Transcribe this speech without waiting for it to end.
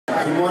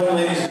Good morning,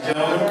 ladies and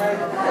gentlemen.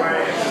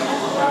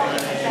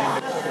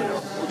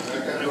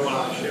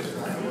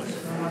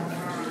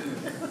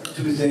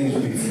 Two things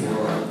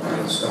before I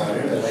get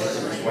started. I'd like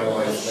to wish my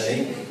wife,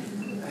 Lenny,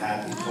 a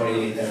happy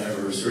 28th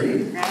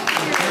anniversary. And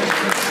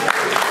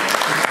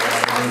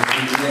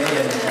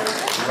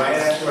right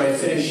after I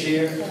finish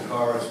here, the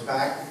car is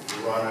packed.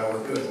 We're on our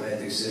way to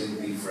Atlantic City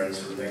to be friends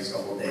for the next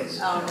couple of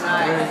days. All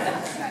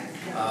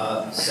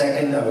right.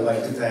 Second, I would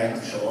like to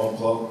thank Shalom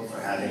Club for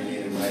having me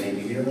and inviting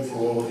me here, and for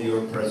all of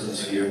your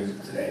presence here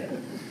today.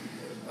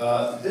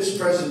 This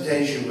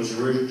presentation was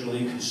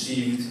originally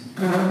conceived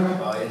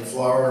in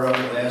Florida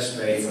last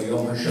May for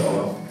Yom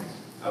HaShoah.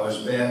 I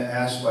was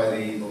asked by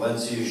the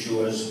Valencia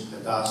Shores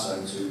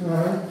Hadassah to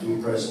do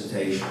a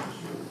presentation.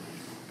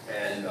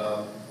 And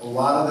a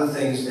lot of the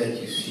things that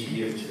you see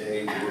here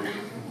today were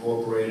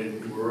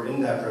incorporated, were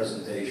in that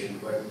presentation,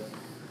 but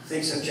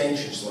things have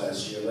changed since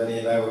last year. Lenny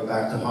and I were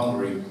back to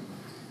Hungary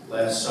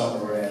last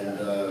summer, and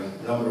a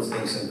number of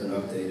things have been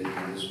updated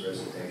in this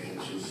presentation,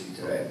 as you'll see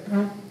today.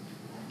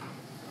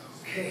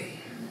 Okay.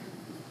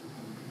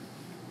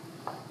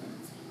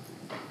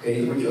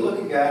 Okay, what you're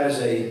looking at is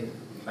a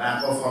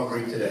map of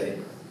Hungary today.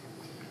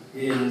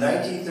 In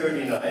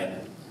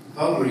 1939,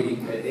 Hungary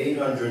had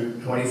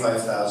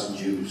 825,000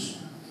 Jews.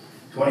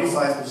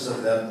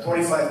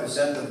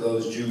 25% of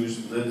those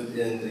Jews lived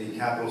in the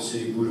capital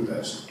city,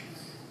 Budapest.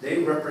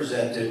 They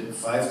represented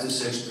 5 to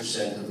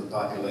 6% of the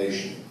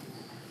population.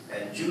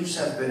 And Jews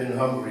have been in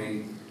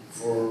Hungary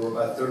for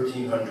about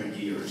 1,300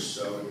 years,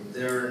 so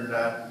they're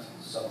not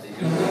something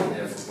new, been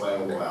there for quite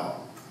a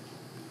while.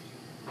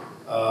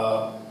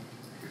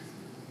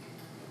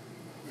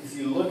 If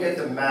you look at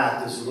the map,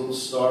 there's a little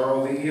star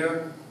over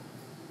here.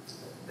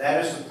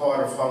 That is the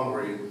part of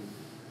Hungary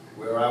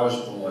where I was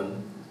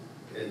born.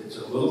 It's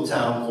a little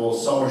town called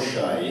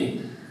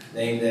Somersai,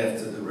 named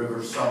after the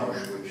river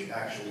Somers, which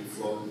actually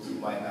flowed through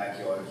my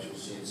backyard, as you'll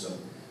see in some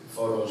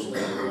photos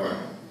later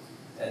on.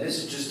 And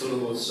this is just a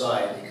little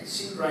aside. You can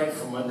see right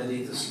from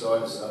underneath the star,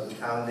 there's another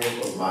town there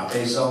called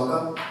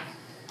Matesalka.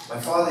 My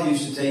father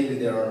used to take me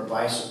there on a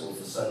bicycle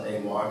for Sunday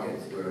market,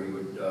 where he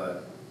would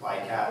buy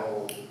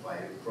cattle, buy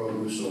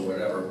produce, or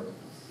whatever.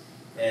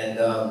 And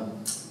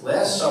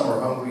last summer,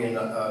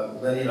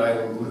 Lenny and I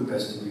were in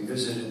Budapest, and we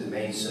visited the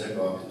main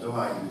synagogue, the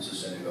Hungarian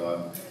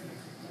synagogue.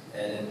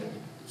 And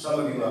some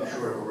of you, I'm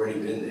sure, have already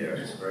been there.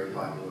 It's a very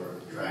popular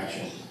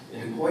attraction.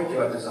 In the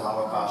courtyard, there's a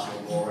Holocaust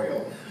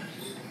memorial.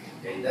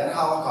 Okay, that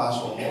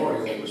Holocaust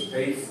memorial was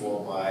paid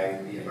for by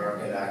the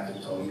American actor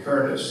Tony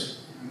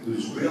Curtis,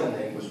 whose real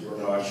name was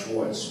Bernard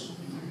Schwartz.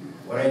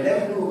 What I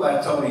never knew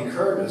about Tony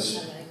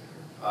Curtis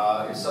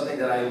is something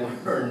that I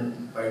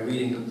learned by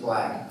reading the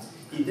plaque.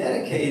 He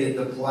dedicated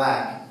the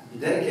plaque, he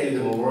dedicated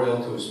the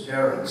memorial to his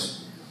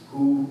parents,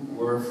 who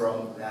were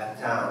from that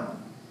town.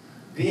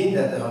 Being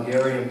that the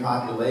Hungarian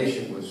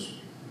population was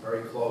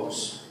very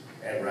close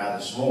and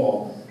rather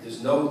small, there's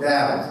no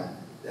doubt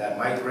that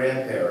my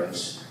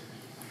grandparents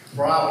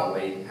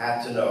probably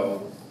had to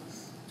know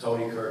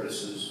Tony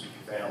Curtis's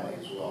family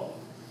as well.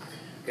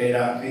 Okay,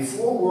 now,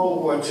 before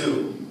World War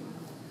II,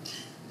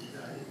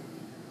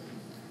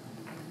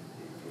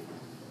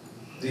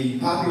 the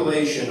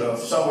population of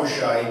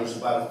Somersai was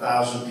about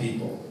 1,000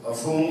 people,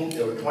 of whom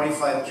there were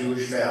 25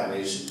 Jewish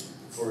families,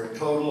 for a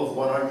total of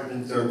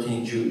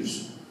 113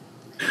 Jews.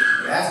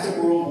 After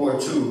World War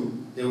II,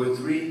 there were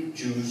 3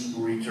 Jews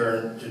who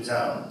returned to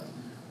town.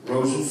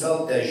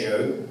 Rosenfeld,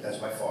 that's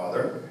my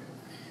father,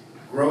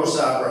 Gross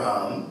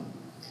Abraham,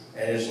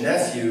 and his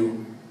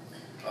nephew,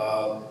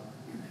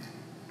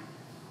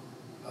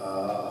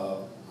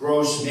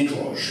 Gross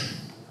Miklos.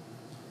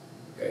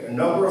 Okay. A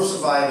number of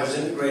survivors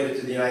immigrated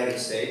to the United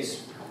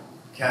States,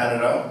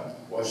 Canada,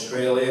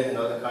 Australia, and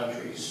other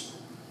countries.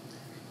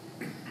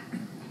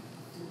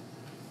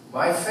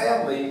 My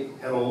family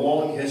had a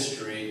long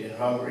history in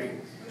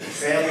Hungary, with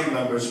family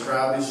members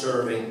proudly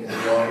serving in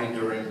the army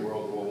during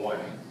World War I.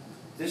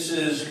 This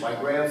is my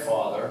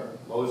grandfather,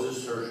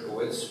 Moses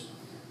Hershkowitz,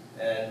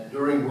 and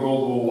during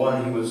World War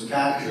I he was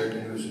captured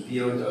and he was a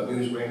POW. He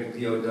was wearing a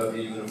POW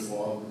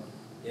uniform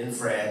in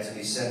France, and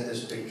he sent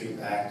this picture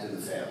back to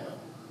the family.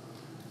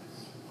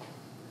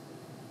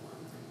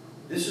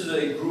 This is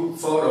a group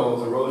photo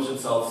of the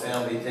Rosenfeld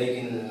family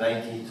taken in the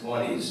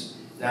 1920s.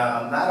 Now,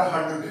 I'm not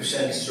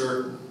 100%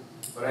 certain,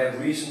 but I have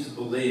reason to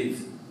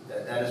believe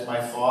that that is my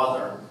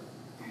father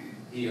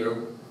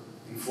here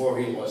before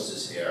he lost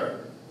his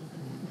hair.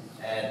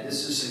 And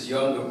this is his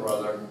younger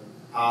brother,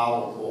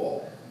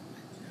 Paul.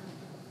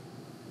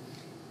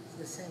 It's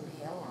the same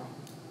hairline.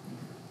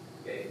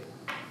 Okay.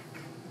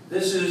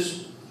 This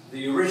is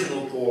the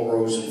original Paul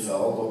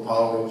Rosenfeld, or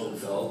Paul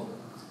Rosenfeld.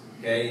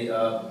 Okay,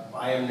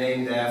 I am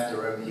named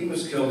after him. He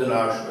was killed in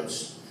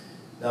Auschwitz.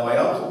 Now, my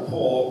Uncle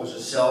Paul was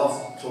a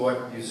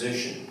self-taught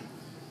musician.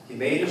 He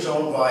made his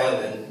own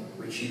violin,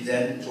 which he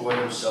then taught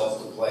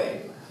himself to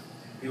play.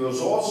 He was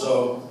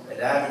also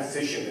an avid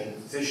fisherman,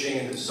 fishing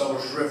in the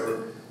Somers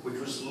River, which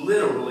was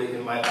literally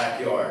in my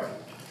backyard.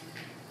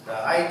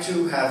 Now, I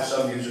too have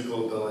some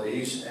musical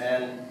abilities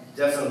and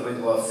definitely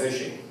love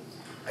fishing.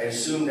 I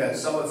assume that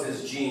some of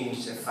his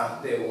genes have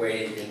found their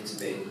way into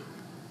me.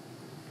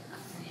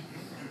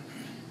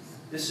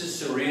 This is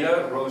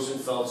Serena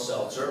Rosenfeld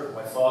Seltzer,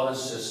 my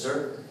father's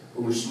sister,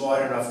 who was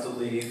smart enough to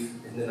leave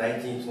in the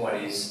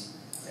 1920s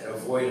and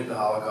avoided the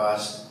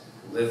Holocaust,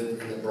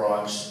 lived in the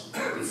Bronx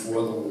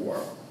before the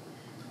war.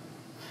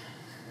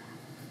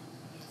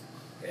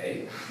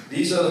 Okay.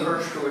 These are the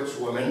Hershkowitz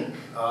women.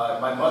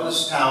 My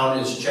mother's town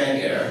is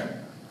Chengher.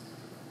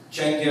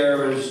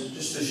 Chengher is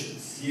just a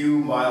few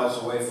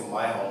miles away from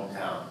my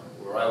hometown,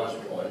 where I was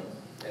born.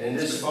 And in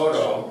this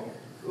photo,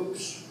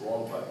 oops,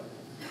 wrong button.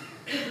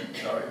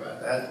 Sorry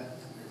about that.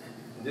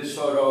 In this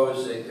photo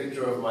is a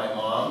picture of my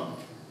mom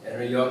and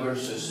her younger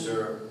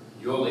sister,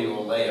 Yuli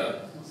or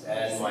Leah,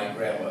 and my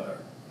grandmother.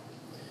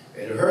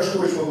 Okay, the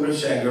Hershkowitz women of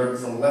Chengher,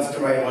 from left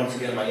to right, once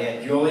again, my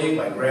Aunt Yuli,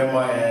 my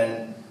grandma,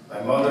 and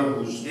my mother,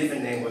 whose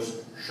given name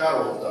was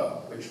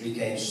Charlotte, which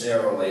became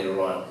Sarah later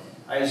on.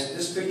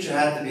 This picture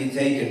had to be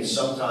taken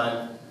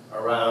sometime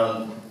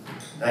around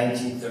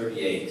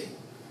 1938.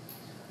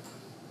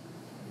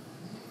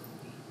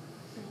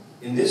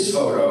 In this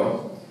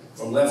photo,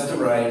 from left to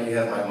right, you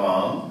have my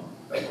mom,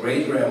 my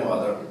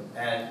great-grandmother,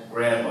 and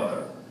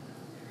grandmother.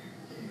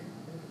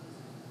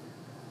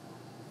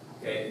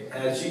 Okay,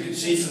 as you can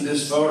see from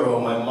this photo,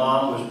 my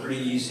mom was pretty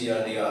easy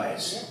on the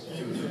eyes.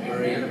 She was a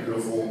very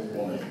beautiful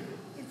woman.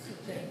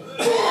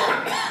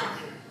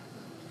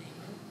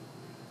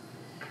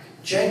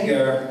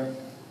 Chengher,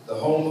 the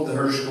home of the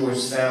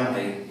Hershkowitz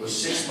family, was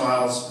 6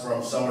 miles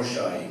from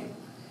Somershire,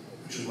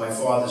 which was my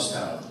father's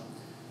town.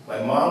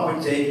 My mom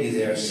would take me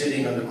there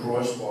sitting on the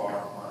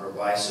crossbar on her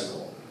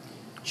bicycle.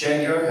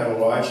 Chengher had a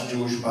large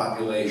Jewish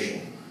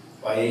population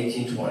by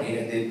 1820,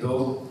 and they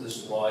built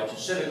this large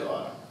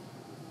synagogue.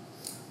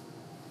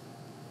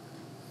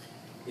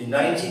 In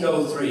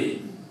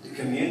 1903, the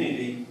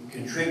community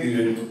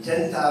contributed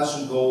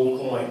 10,000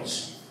 gold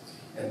coins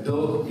and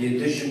built the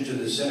addition to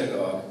the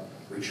synagogue,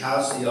 which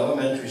housed the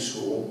elementary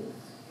school.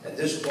 At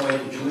this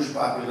point, the Jewish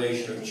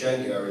population of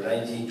Chengher in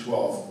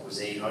 1912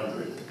 was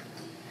 800.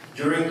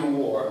 During the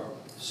war,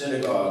 the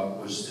synagogue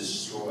was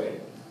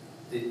destroyed.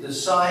 The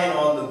sign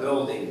on the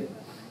building,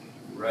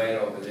 right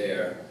over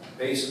there,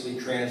 basically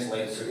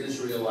translates to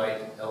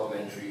Israelite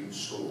Elementary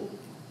School.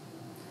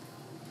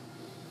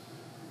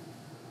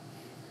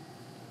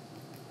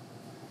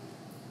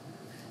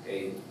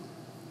 Okay.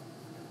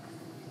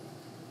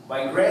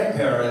 My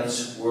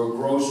grandparents were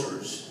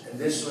grocers, and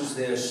this was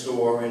their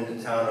store in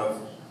the town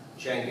of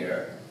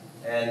Chengher.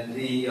 And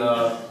the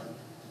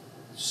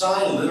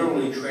sign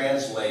literally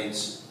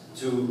translates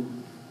to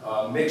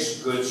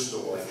mixed goods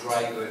store, like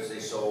dry goods. They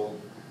sold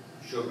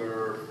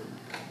sugar,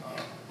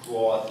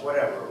 cloth,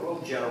 whatever, a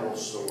little general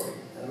store.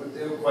 And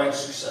they were quite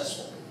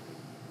successful.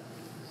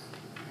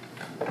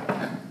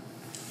 Okay.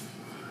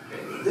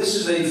 This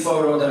is a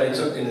photo that I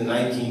took in the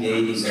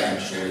 1980s,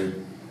 actually,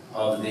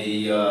 of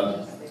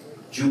the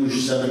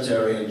Jewish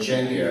cemetery in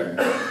Chengher.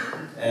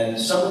 And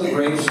some of the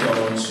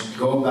gravestones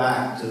go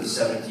back to the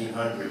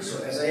 1700s.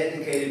 So as I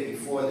indicated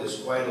before, there's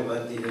quite a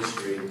lengthy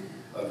history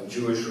of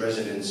Jewish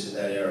residents in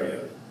that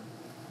area.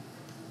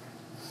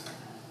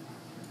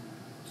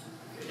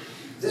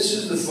 This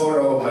is the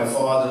photo of my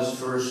father's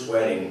first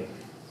wedding.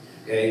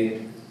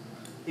 Okay,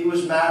 he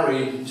was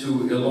married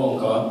to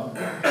Ilonka.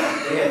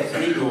 They had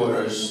 3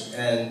 daughters,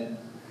 and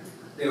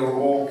they were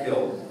all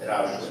killed at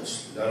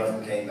Auschwitz. None of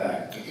them came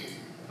back.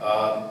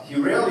 He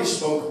rarely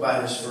spoke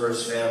about his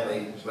first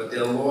family, but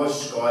their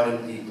loss scarred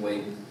him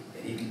deeply,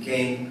 and he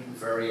became a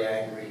very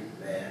angry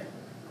man.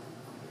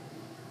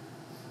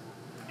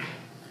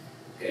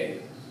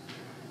 Okay.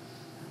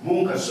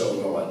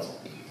 Munkasogalat.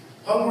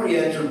 Hungary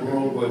entered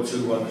World War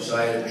II on the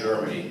side of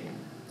Germany.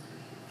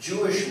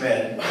 Jewish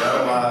men were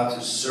not allowed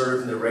to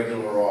serve in the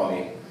regular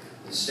army.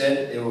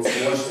 Instead, they were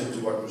forced into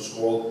what was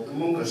called the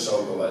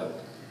Munkasogalat,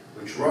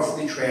 which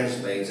roughly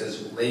translates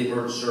as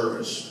labor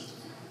service.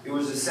 It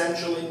was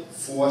essentially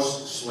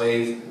forced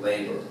slave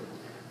labor.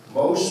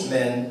 Most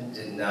men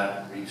did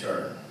not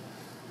return.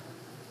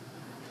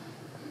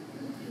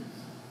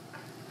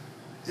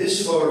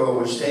 This photo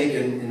was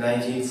taken in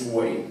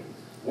 1940.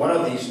 One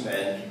of these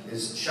men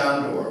is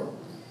Shandor.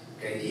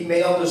 Okay, he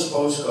mailed this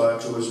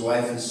postcard to his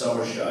wife in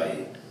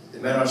Somershire. The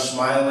men are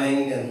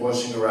smiling and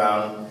horsing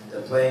around.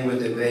 They're playing with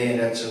their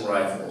bayonets and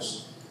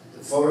rifles.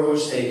 The photo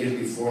was taken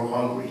before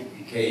Hungary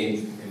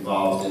became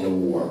involved in the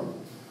war.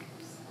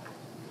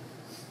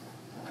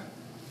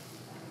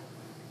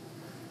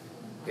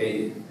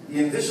 Okay, The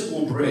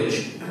Invisible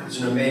Bridge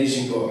is an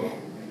amazing book.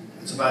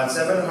 It's about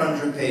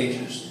 700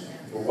 pages.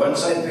 But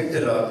once I picked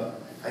it up,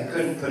 I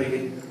couldn't put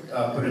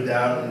it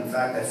down. In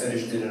fact, I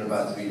finished it in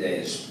about 3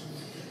 days.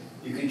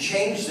 You could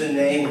change the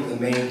name of the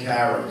main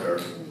character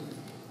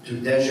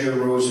to Deja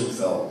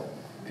Rosenfeld,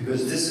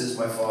 because this is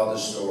my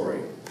father's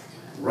story.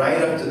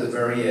 Right up to the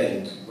very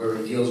end, where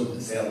it deals with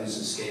the family's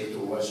escape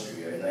to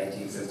Austria in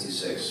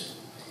 1956.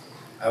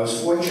 I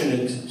was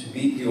fortunate to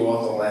meet the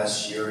author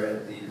last year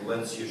at the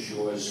Valencia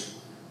Shores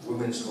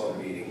Women's Club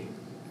meeting.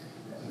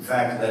 In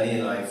fact, Lenny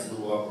and I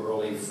flew up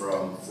early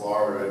from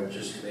Florida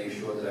just to make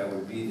sure that I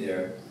would be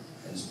there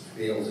and to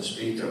be able to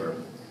speak to her.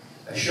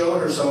 I showed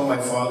her some of my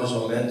father's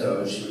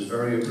mementos. She was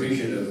very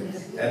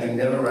appreciative, having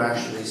never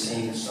actually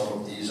seen some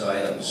of these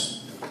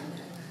items.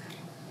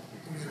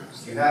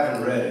 If you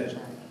haven't read it,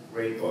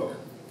 great book.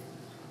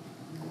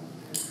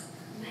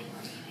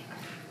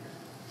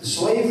 The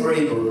slave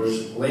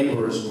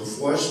laborers were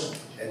forced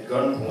at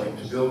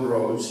gunpoint to build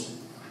roads,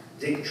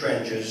 dig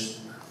trenches,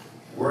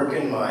 work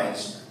in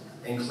mines,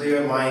 and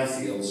clear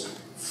minefields,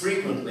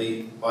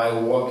 frequently by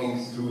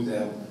walking through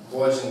them,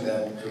 causing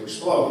them to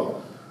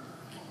explode.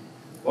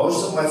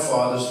 Most of my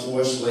father's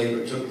forced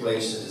labor took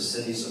place in the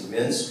cities of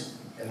Minsk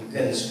and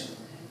Pinsk.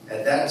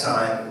 At that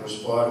time, it was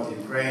part of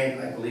Ukraine.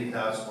 I believe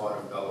now it's part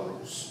of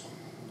Belarus.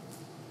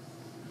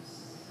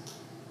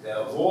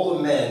 Now, of all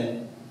the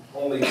men,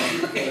 only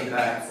 2 came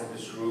back from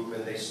his group,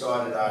 and they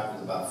started out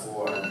with about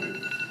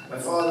 400. My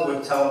father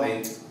would tell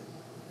me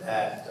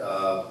that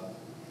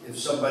if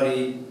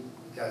somebody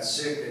got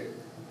sick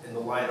in the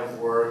line of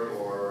work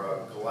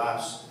or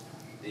collapsed,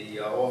 the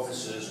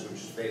officers would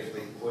just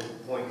basically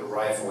point a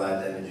rifle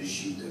at them and just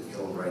shoot them,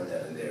 kill them right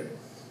then and there.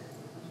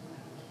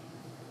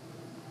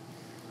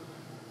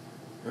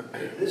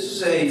 This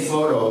is a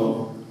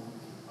photo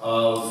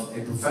of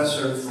a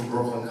professor from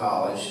Brooklyn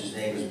College. His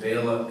name is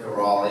Bela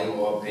Karali,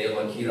 or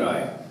Bela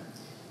Kirai.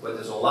 But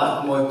there's a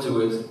lot more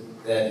to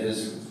it than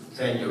his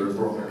tenure at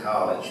Brooklyn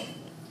College.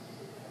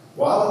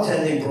 While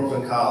attending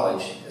Brooklyn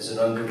College as an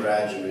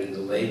undergraduate in the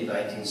late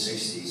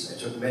 1960s, I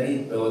took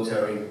many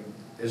military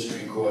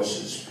history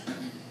courses.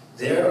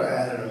 There I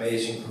had an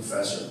amazing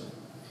professor,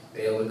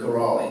 Bela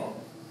Karali.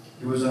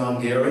 He was a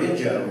Hungarian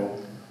general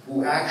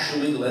who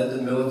actually led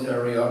the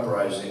military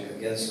uprising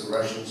against the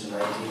Russians in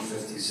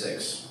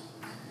 1956.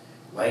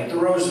 Like the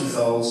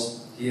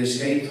Rosenfelds, he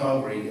escaped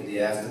Hungary in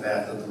the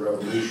aftermath of the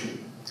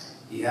revolution.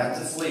 He had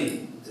to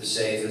flee to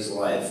save his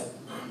life.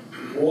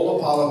 All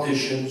the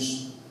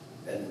politicians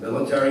and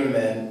military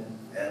men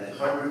and the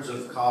hundreds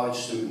of college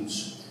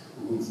students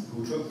who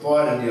took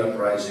part in the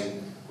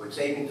uprising were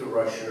taken to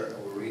Russia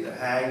and were either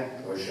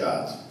hanged or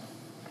shot.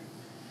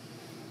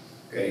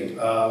 Okay,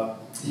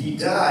 he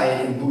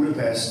died in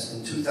Budapest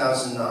in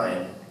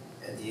 2009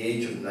 at the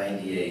age of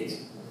 98.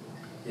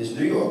 His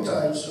New York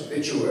Times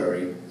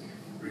obituary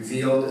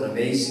revealed an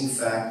amazing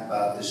fact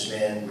about this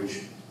man,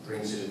 which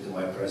brings it into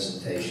my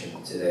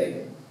presentation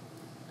today.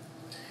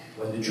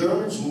 When the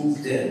Germans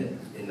moved in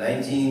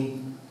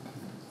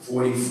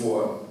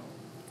 1944,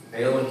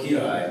 Bela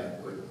Kirai,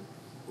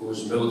 who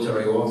was a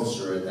military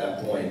officer at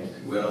that point,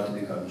 who went on to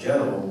become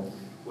general,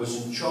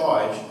 was in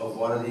charge of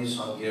one of these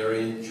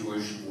Hungarian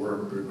Jewish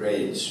work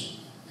brigades.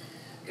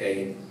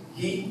 Okay,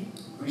 he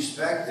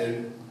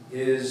respected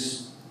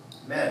his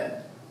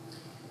men.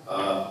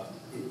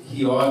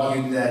 He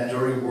argued that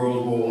during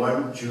World War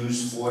I,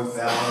 Jews fought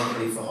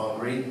valiantly for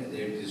Hungary, and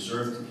they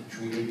deserved to be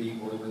treated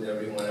equally with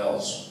everyone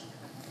else.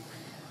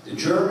 The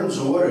Germans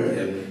ordered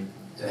him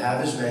to have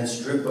his men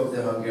strip of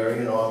their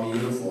Hungarian army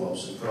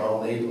uniforms and put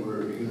on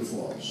laborer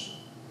uniforms.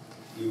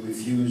 He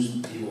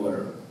refused the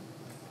order.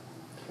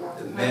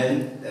 The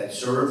men that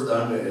served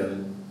under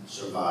him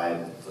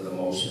survived for the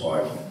most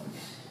part.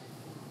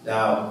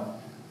 Now,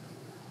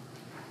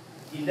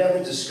 he never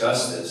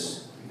discussed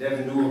this. He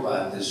never knew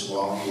about this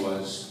while he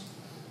was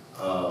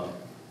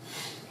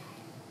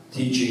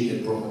teaching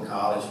at Brooklyn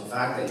College. In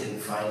fact, I didn't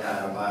find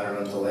out about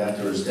it until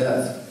after his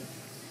death.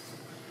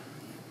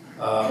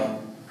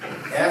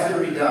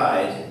 After he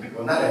died,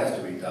 well, not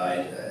after he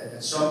died,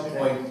 at some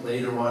point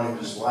later on in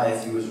his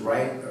life, he was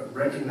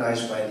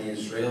recognized by the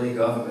Israeli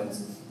government.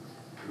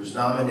 He was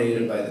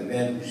nominated by the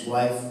men whose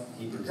life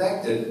he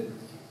protected,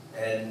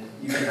 and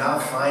you can now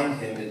find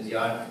him at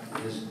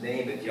his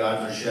name at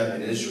Yad Vashem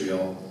in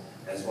Israel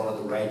as one of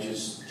the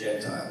righteous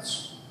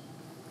Gentiles.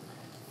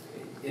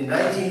 In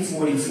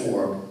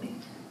 1944,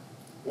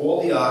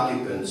 all the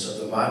occupants of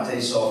the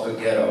Mate Salka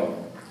ghetto,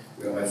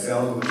 where my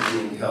family was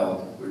being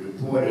held, were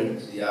deported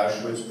to the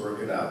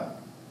Auschwitz-Birkenau,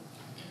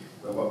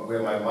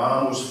 where my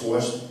mom was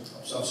forced,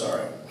 I'm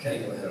sorry, I'm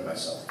getting ahead of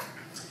myself.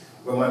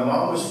 When my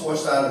mom was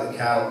forced out of the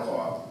cattle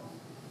car,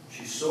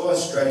 she saw a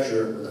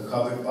stretcher with a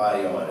covered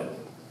body on it.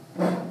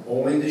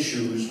 Only the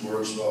shoes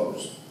were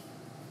exposed.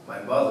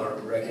 My mother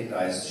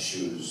recognized the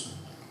shoes.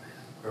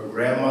 Her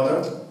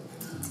mother,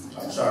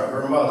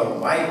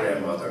 my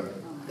grandmother,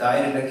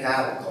 died in a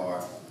cattle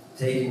car,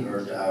 taking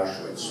her to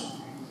Auschwitz.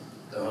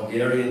 The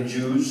Hungarian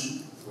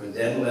Jews were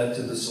then led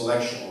to the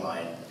selection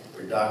line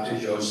where Dr.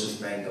 Joseph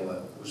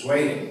Mengele was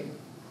waiting.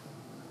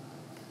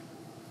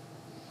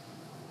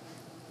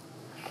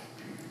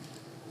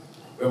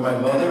 When my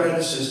mother and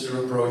her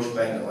sister approached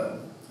Mengele,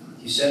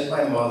 he sent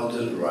my mother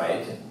to the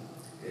right.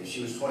 Okay,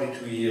 she was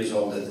 22 years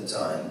old at the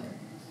time.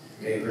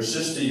 Okay, her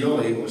sister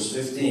Yuli, who was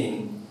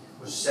 15,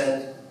 was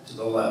sent to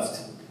the left,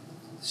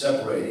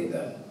 separating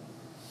them.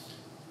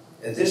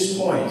 At this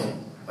point,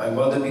 my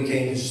mother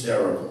became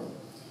hysterical,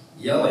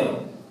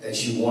 yelling that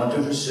she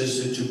wanted her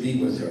sister to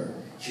be with her.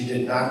 She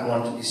did not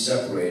want to be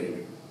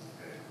separated.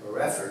 Her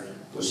effort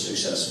was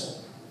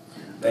successful.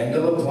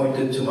 Mengele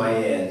pointed to my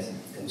aunt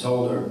and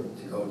told her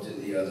to go to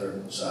the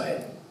other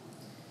side.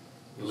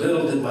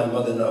 Little did my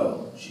mother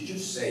know, she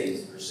just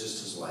saved her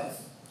sister's life.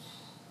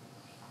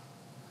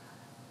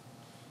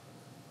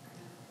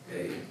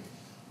 Okay.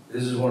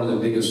 This is one of the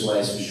biggest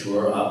lies for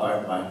sure.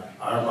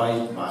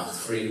 Arbeit macht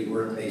free,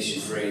 work makes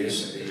you free.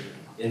 This is the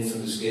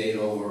infamous gate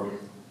over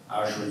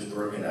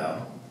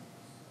Auschwitz-Birkenau.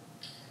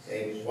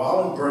 Okay.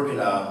 While in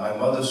Birkenau, my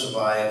mother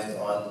survived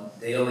on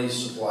daily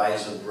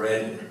supplies of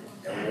bread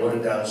and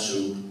watered-down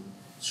soup,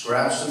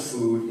 scraps of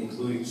food,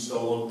 including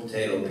stolen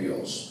potato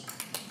peels.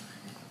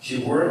 She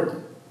worked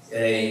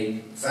in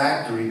a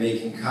factory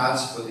making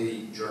cots for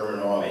the German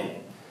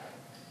army.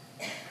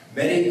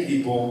 Many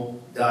people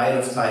died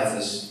of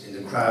typhus in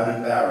the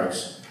crowded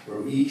barracks,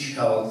 where each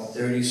held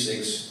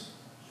 36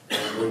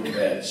 wooden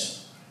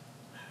beds.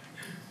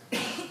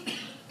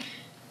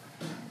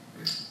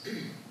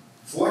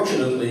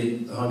 Fortunately,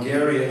 the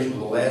Hungarians were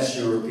the last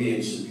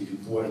Europeans to be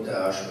deported to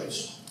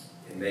Auschwitz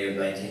in May of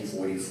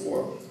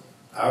 1944.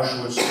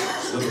 Auschwitz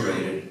was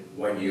liberated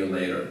 1 year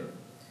later.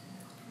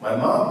 My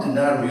mom did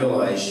not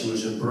realize she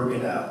was in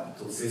Birkenau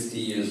until 50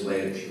 years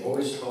later. She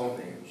always told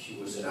me she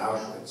was in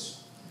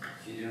Auschwitz.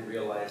 She didn't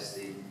realize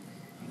the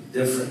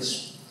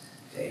difference.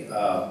 Okay,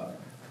 on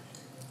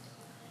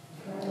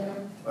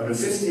the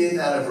 50th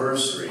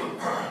anniversary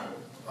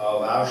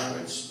of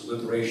Auschwitz, the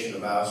liberation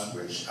of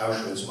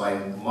Auschwitz, my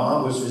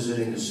mom was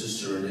visiting a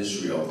sister in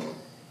Israel,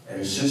 and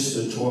her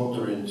sister talked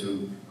her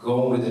into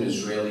going with an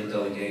Israeli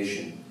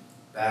delegation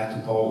back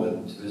to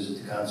Poland to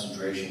visit the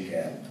concentration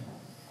camp.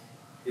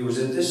 It was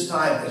at this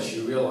time that she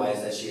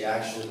realized that she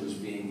actually was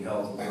being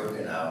held in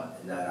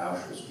Birkenau in that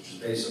Auschwitz, which is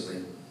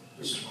basically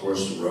just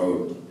across the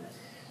road.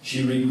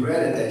 She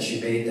regretted that she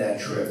made that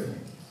trip.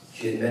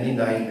 She had many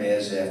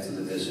nightmares after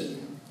the visit.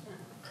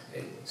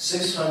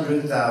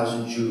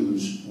 600,000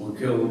 Jews were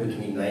killed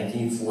between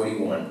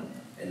 1941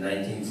 and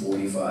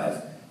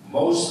 1945.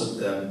 Most of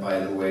them, by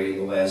the way,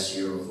 the last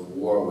year of the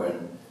war,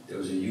 when there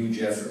was a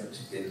huge effort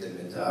to get them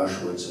into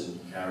Auschwitz and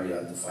carry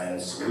out the final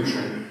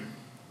solution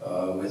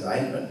with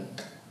Eichmann.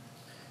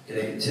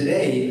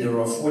 Today, there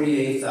are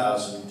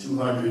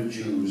 48,200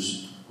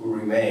 Jews who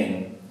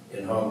remain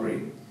in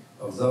Hungary.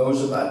 Of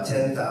those, about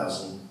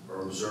 10,000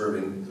 are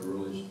observing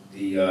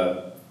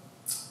the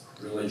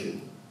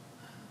religion.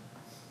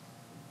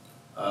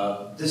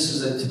 This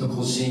is a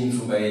typical scene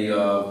from a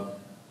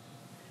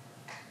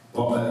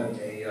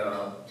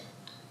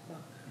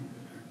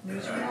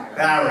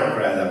barrack,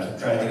 rather. I'm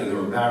trying to think of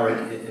the barrack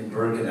in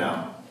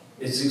Birkenau.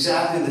 It's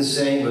exactly the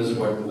same as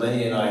what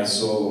Lenny and I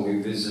saw when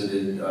we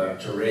visited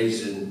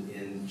Terezin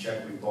in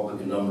Czech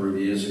Republic a number of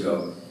years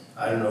ago.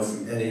 I don't know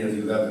if any of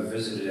you have ever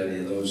visited any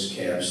of those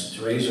camps.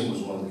 Terezin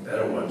was one of the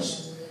better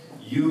ones.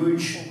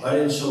 Huge,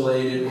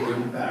 uninsulated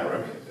wooden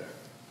barrack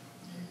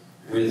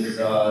with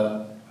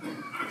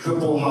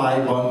triple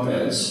high bunk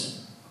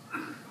beds,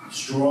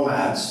 straw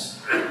mats.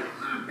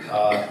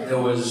 There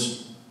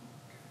was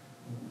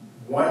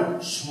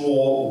one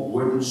small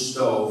wooden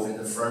stove in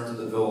the front of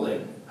the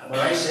building. When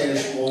I say a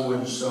small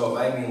wooden stove,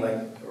 I mean like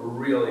a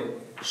really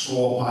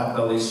small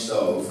potbelly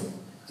stove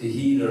to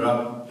heat it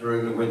up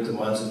during the winter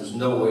months. There was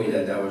no way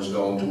that that was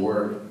going to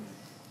work.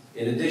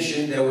 In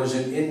addition, there was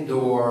an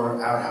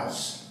indoor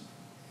outhouse,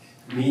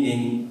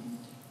 meaning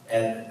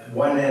at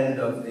one end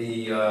of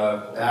the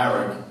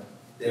barrack,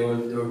 there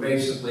were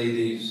basically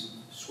these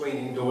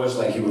swinging doors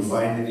like you would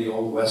find in the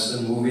old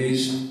Western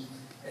movies.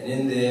 And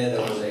in there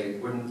was a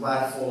wooden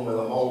platform with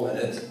a hole in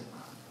it.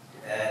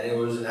 And it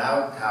was an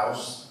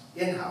outhouse,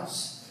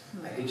 in-house.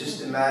 I could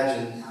just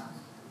imagine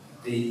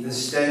the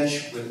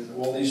stench with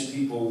all these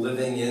people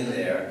living in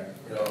there,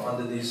 you know,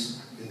 under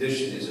these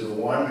conditions. Is it a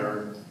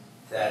wonder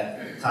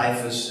that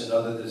typhus and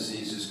other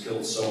diseases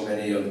killed so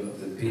many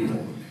of the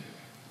people?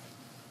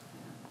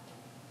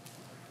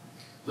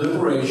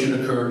 Liberation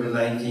occurred in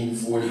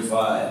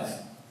 1945.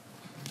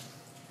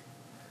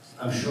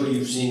 I'm sure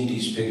you've seen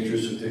these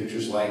pictures or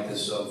pictures like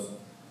this of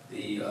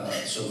the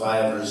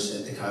survivors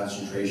at the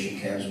concentration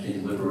camps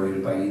being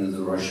liberated by either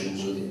the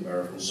Russians or the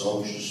American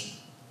soldiers.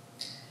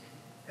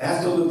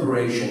 After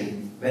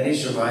liberation, many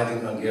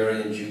surviving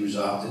Hungarian Jews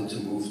opted to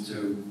move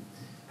to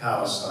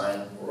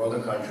Palestine or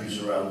other countries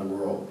around the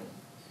world.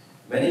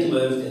 Many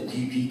lived in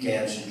DP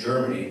camps in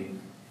Germany,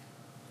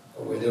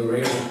 where they were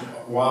able,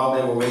 while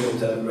they were able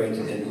to emigrate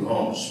to their new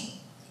homes.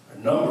 A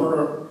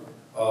number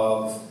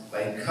of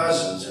my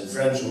cousins and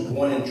friends were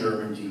born in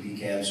German DP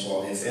camps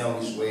while their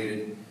families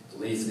waited to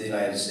leave for the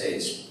United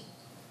States.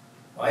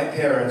 My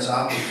parents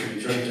opted to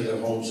return to their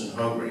homes in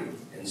Hungary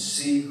and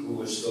see who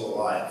was still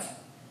alive.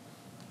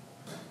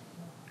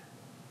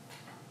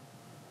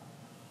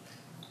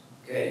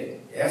 Okay,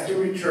 after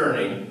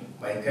returning,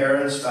 my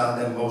parents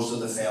found that most of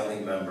the family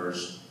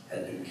members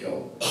had been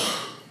killed.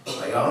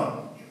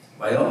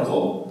 My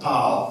uncle,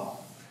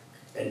 Paul,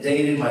 had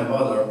dated my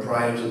mother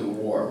prior to the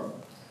war,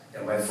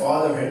 and my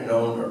father had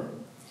known her.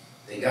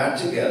 They got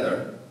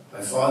together.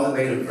 My father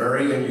made a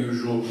very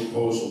unusual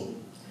proposal.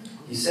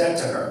 He said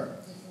to her,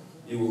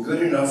 "You were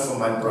good enough for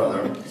my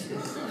brother, you're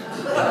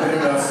good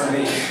enough for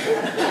me."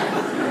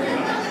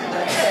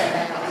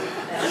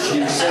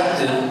 She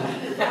accepted,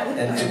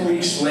 and 2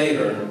 weeks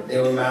later, they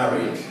were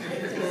married.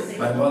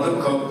 My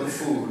mother cooked the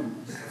food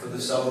for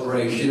the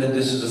celebration, and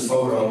this is a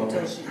photo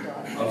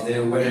of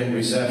their wedding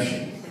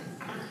reception.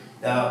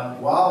 Now,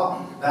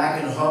 while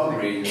back in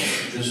Hungary,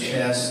 this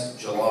past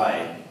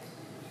July,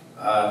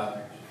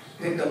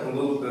 picked up a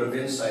little bit of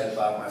insight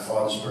about my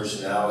father's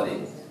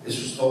personality.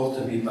 This was told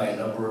to me by a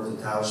number of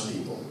the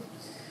townspeople.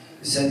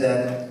 It said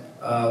that,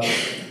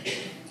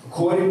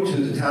 according to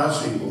the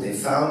townspeople, they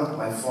found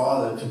my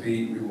father to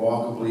be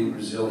remarkably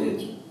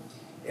resilient.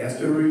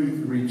 After he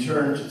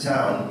returned to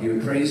town, he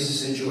appraised the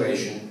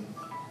situation,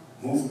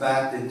 moved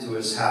back into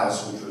his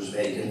house, which was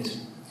vacant,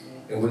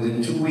 and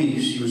within 2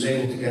 weeks, he was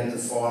able to get the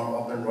farm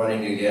up and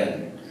running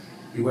again.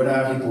 He went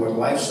out, he bought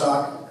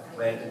livestock,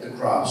 planted the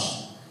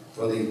crops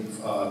for the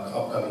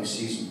upcoming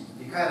season.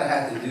 You kind of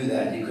had to do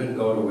that. You couldn't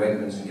go to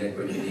Wegmans and get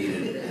what you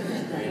needed.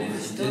 I mean,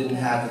 if you didn't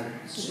have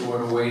it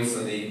stored away for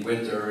the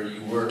winter,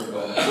 you weren't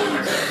going to do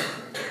it.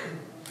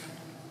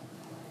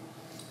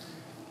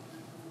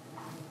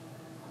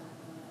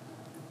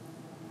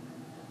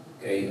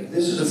 Okay,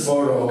 this is a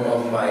photo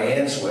of my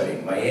aunt's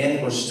wedding. My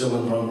aunt was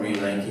still in Hungary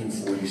in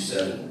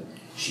 1947.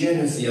 She and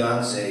her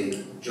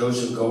fiancé,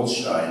 Joseph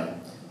Goldstein,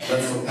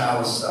 left for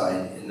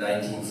Palestine in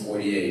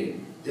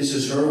 1948. This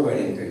is her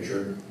wedding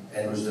picture,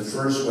 and it was the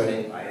first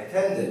wedding I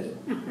attended.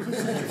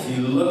 If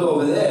you look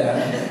over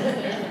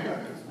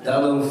there,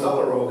 that little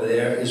fella over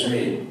there is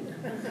me.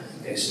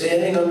 Okay,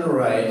 standing on the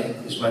right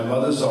is my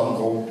mother's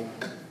uncle,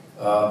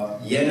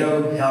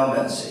 Yeno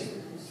Helmetsi.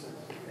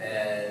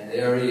 And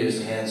there he is,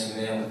 the handsome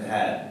man with the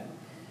hat.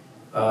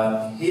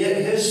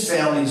 His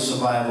family's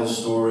survival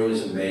story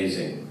is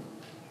amazing.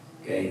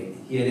 Okay,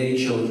 he had 8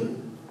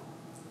 children.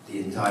 The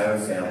entire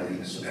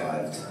family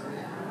survived.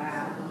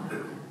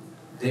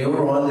 They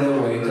were on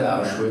their way to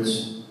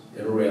Auschwitz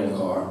in a rail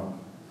car.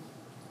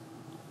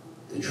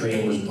 The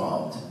train was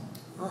bombed.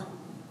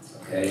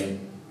 Okay,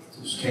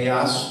 there was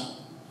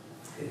chaos.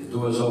 The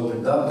doors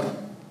opened up.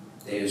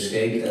 They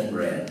escaped and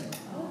ran.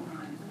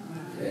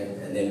 Okay,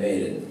 and they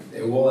made it.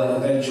 They all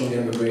eventually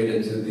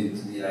immigrated to the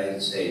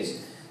United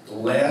States. The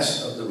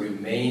last of the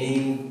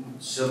remaining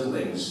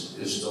siblings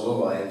is still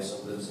alive,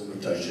 so lives in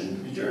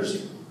Metuchen, New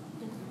Jersey.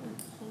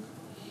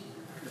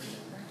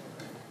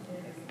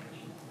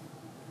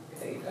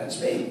 That's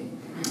me.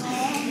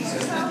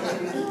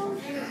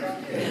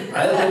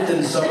 I lived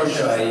in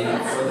Summershy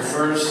for the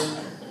first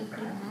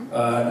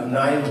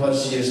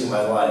 9+ years of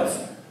my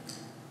life.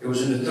 It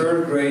was in the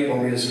 3rd grade when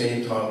we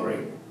escaped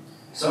Hungary.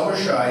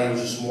 Summershy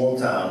was a small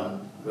town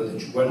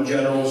with one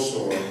general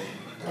store,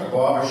 a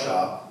barber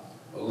shop,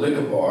 a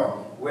liquor bar,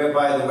 where,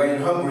 by the way,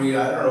 in Hungary,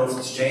 I don't know if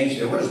it's changed,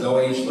 there was no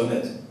age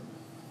limit.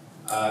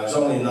 I was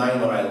only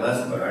 9 when I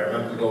left, but I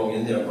remember going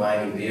in there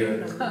buying a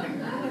beer.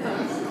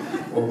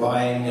 Or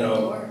buying, you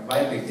know,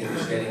 my big thing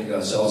was getting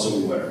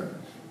seltzer water.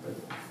 But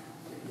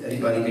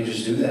anybody could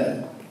just do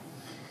that.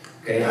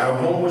 Okay, our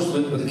home was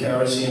lit with a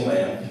kerosene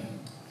lamp.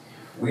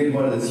 We had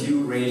one of the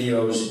few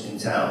radios in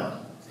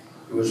town.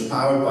 It was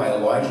powered by a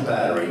large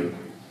battery.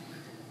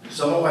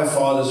 Some of my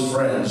father's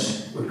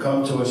friends would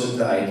come to us at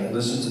night and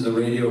listen to the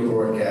radio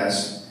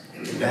broadcast.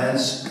 The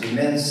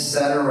men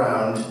sat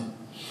around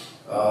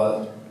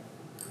the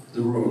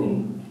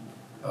room,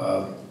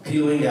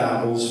 peeling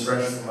apples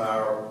fresh from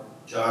our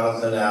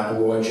Jonathan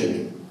apple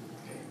orchard.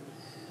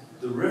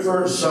 The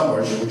river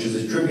Summers, which is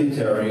a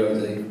tributary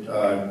of the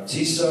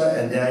Tisa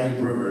and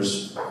Danube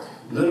rivers,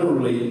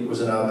 literally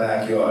was in our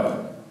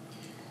backyard.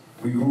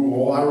 We grew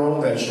all our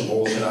own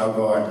vegetables in our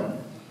garden.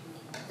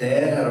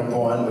 Dad had a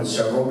barn with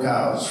several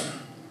cows.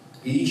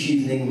 Each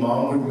evening,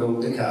 Mom would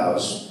milk the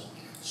cows,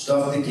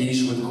 stuff the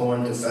geese with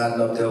corn to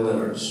fatten up their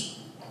livers.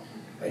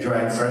 I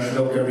drank fresh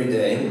milk every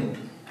day.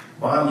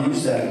 Mom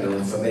used that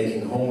milk for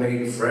making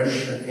homemade,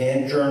 fresh,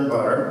 hand-churned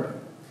butter,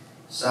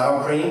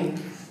 sour cream,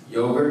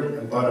 yogurt,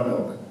 and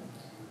buttermilk.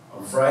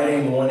 On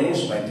Friday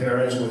mornings, my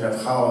parents would have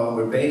challah,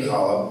 would bake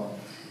challah,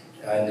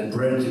 and the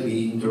bread to be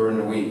eaten during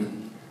the week.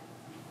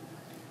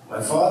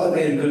 My father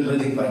made a good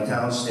living by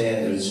town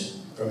standards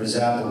from his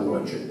apple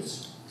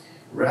orchards.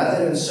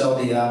 Rather than sell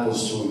the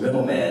apples to a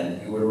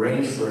middleman, he would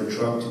arrange for a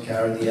truck to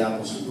carry the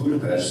apples to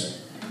Budapest,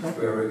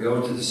 where we would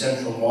go to the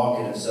central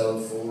market and sell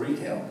it full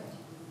retail.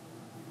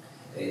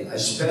 I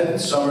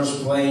spent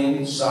summers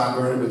playing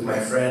soccer with my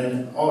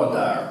friend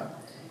Oladar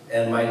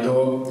and my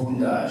dog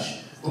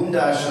Bundas.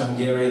 Bundas in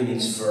Hungarian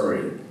means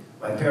furry.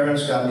 My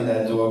parents got me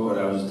that dog when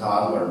I was a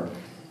toddler,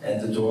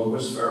 and the dog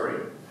was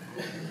furry.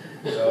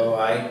 So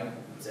I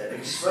said,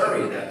 "It's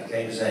furry," that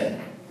became his name.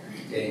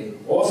 Okay.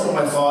 Often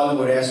my father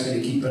would ask me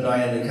to keep an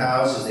eye on the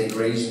cows as they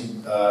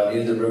grazed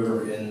near the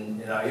river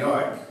in our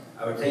yard.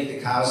 I would take the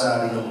cows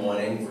out in the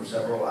morning for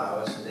several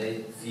hours, and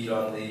they'd feed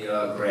on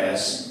the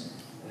grass.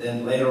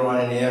 Then later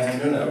on in the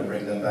afternoon, I would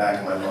bring them back,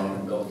 and my mom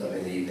would milk them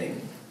in the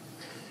evening.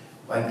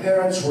 My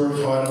parents worked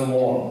hard and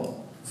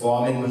long.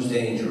 Farming was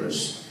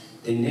dangerous.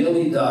 They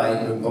nearly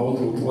died when both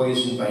were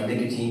poisoned by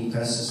nicotine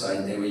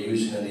pesticide they were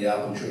using in the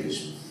apple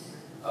trees.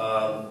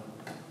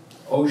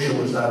 OSHA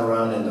was not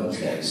around in those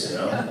days, you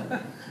know.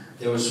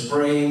 They were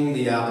spraying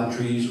the apple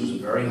trees. It was a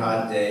very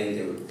hot day.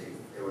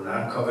 They were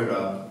not covered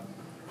up.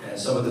 and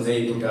some of the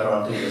vapor got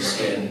onto their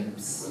skin,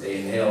 where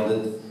they inhaled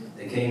it.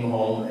 They came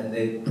home, and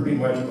they pretty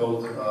much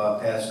both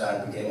passed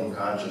out, became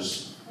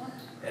unconscious,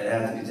 and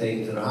had to be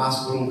taken to the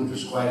hospital, which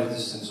was quite a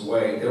distance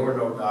away. There were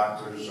no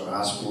doctors or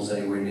hospitals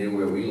anywhere near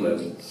where we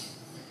lived,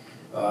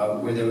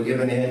 where they were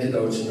given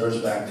antidotes and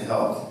nursed back to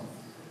health.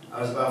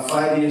 I was about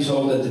 5 years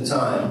old at the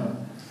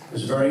time. It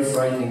was a very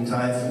frightening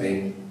time for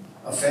me.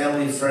 A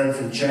family friend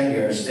from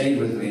Chengir stayed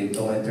with me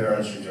until my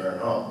parents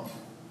returned home.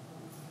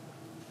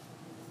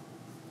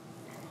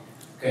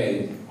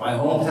 Okay, my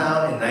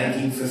hometown in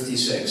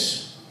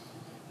 1956.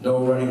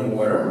 No running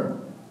water,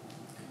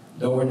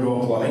 no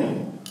indoor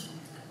plumbing,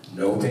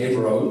 no paved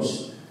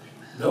roads,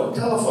 no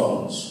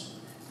telephones,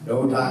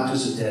 no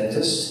doctors or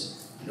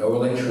dentists, no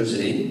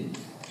electricity.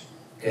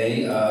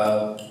 Okay,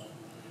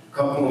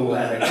 couple of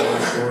anecdotal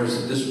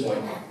stories at this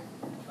point.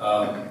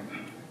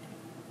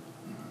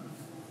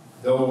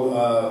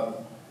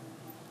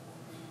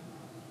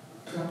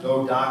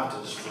 No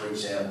doctors, for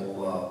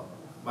example.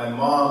 My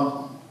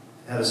mom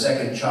had a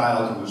second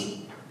child who was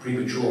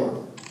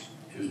premature.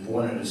 She was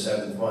born in the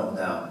 7th month.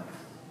 Now,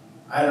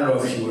 I don't know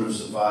if she would have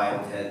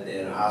survived had they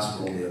had a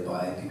hospital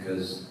nearby,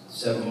 because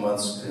 7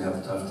 months could have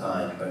a tough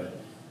time. But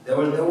there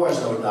was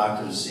no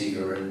doctor to see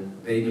her, and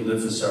baby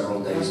lived for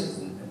several days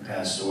and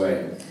passed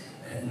away.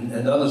 And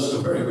another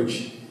story,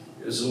 which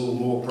is a little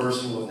more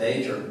personal of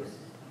nature.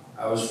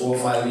 I was 4 or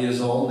 5 years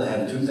old and I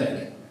had a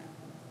toothache.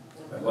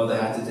 My mother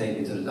had to take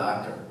me to the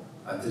doctor,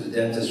 to the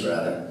dentist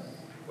rather.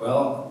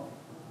 Well,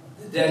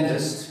 the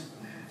dentist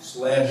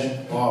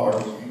 /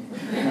 barber,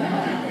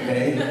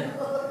 okay,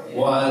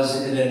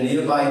 was in a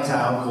nearby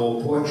town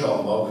called Port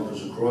Chalmo, which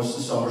was across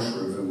the Somerset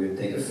River. We'd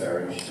take a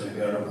ferry. She took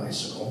me on a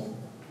bicycle.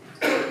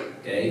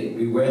 Okay,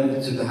 we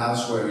went to the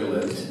house where we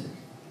lived,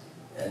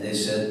 and they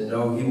said,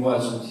 no, he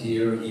wasn't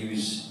here. He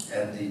was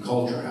at the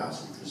Culture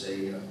House, which was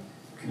a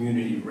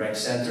community rec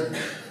center.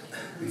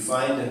 We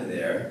find him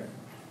there,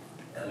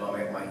 and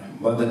my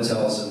mother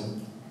tells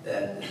him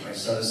that my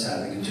son is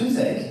having a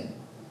toothache.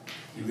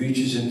 He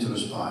reaches into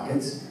his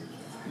pocket,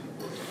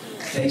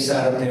 takes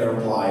out a pair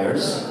of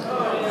pliers,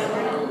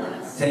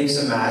 takes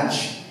a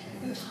match,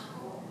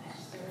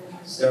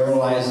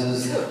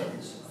 sterilizes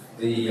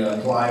the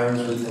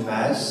pliers with the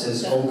match,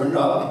 says, open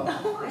up,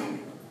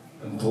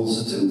 and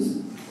pulls the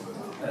tooth.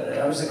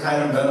 That was the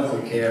kind of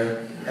medical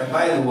care. And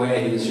by the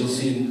way, as you'll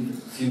see in a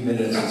few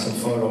minutes and some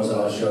photos that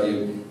I'll show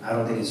you, I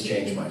don't think it's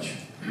changed much.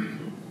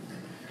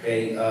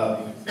 Okay,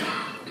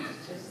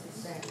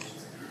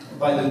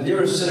 by the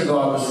nearest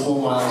synagogue was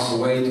 4 miles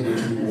away, to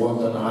which we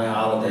walked on the high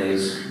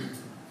holidays.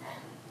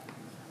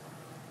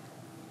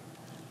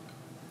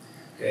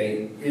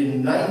 Okay,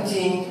 in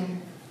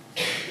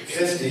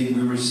 1950,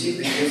 we received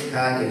a gift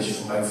package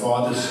from my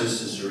father's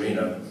sister,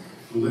 Serena,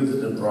 who lived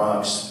in the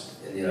Bronx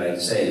in the United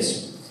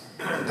States.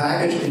 The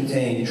package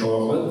contained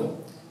chocolate,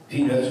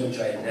 peanuts, which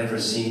I had never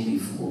seen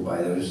before, by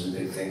the way, this was a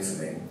big thing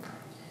for me,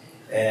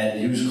 and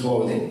used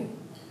clothing.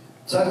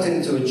 Tucked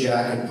into a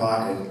jacket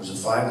pocket was a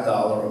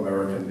 $5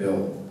 American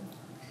bill.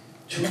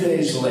 2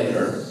 days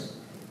later,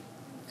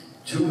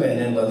 2 men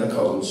in leather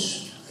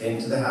coats came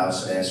to the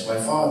house and asked my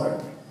father.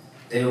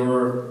 They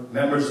were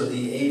members of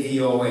the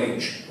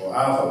AVOH, or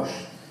AVOS,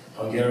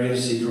 Hungarian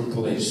Secret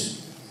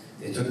Police.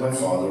 They took my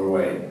father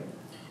away.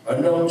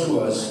 Unknown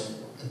to us,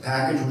 the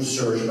package was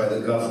searched by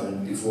the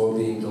government before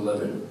being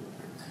delivered.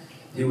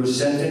 He was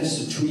sentenced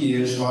to 2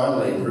 years hard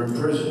labor in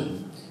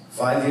prison,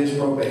 5 years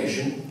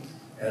probation,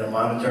 and a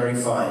monetary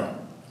fine.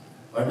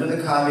 Under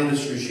the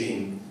communist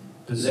regime,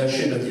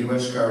 possession of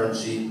U.S.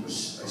 currency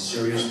was a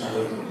serious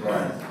political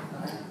crime.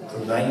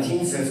 From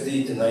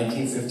 1950 to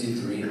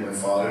 1953, my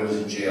father was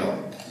in jail.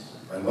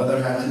 My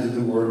mother had to do the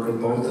work of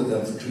both of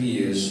them for 2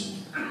 years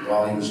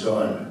while he was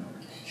gone.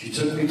 She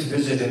took me to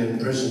visit him in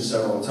prison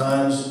several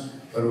times,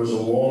 but it was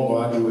a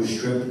long, arduous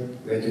trip.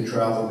 We had to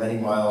travel many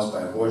miles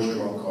by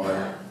horse-drawn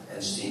cart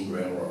and steam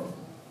railroad.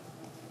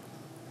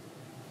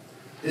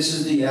 This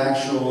is the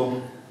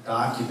actual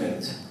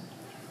document,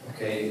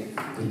 okay,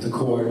 with the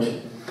court.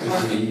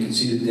 You can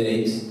see the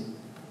date,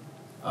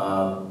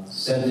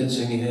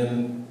 sentencing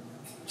him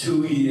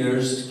 2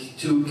 years,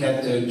 2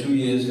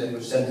 years that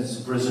was sentenced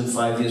to prison,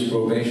 5 years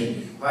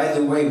probation. By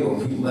the way, when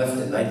we left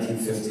in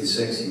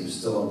 1956, he was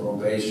still on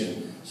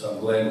probation, so I'm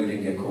glad we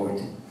didn't get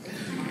caught.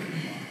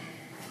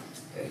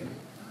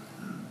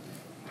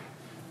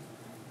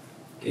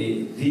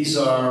 Okay, these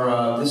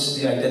are, this is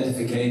the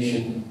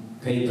identification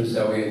papers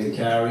that we had to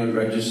carry,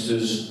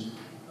 registers,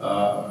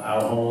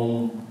 our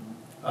home.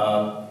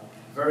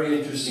 Very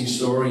interesting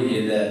story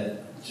here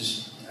that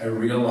just I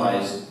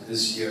realized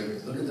this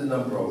year. Look at the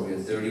number over here,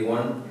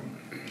 31.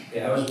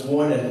 Okay, I was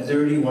born at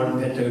 31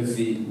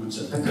 Petőfi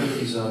utca.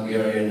 Petőfi is a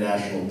Hungarian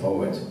national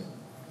poet.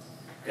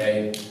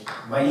 Okay,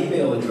 my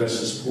email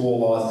address is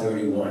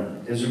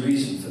paulr31. There's a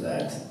reason for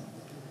that.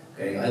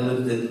 Okay, I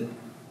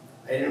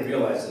didn't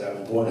realize that I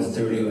was born at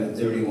 31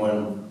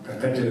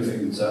 Petőfi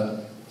utca.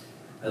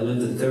 I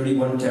lived at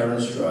 31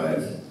 Terrace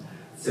Drive,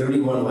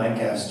 31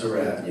 Lancaster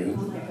Avenue,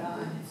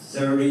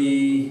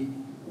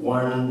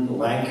 31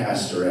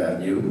 Lancaster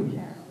Avenue,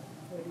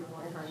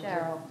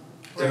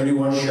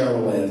 31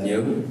 Sherrill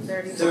Avenue,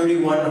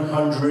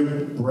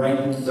 3100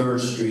 Brighton 3rd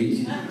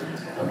Street,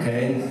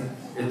 okay?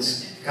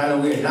 It's kind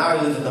of weird. Now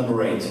I live at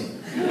number 8.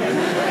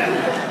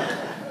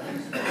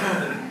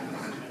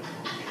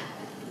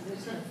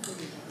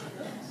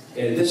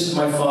 Okay, this is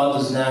my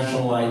father's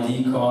national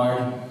ID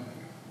card.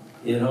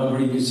 In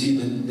Hungary, you can see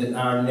that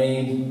our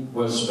name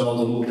was spelled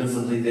a little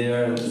differently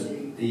there,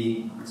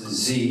 the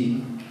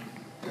Z.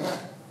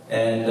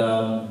 And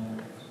now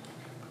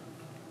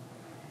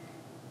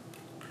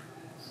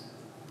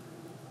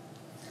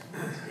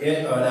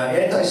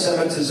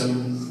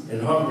anti-Semitism in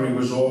Hungary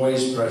was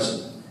always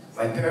present.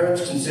 My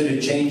parents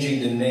considered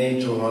changing the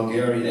name to a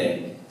Hungarian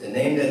name. The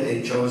name that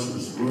they chose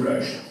was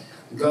Rudas.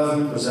 The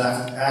government was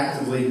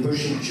actively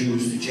pushing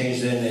Jews to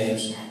change their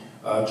names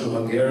to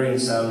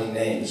Hungarian-sounding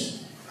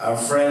names. Our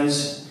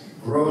friends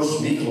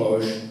Gross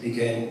Miklós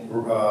became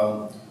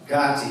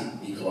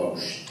Gati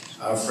Miklós.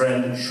 Our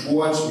friend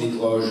Schwartz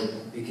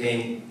Miklós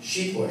became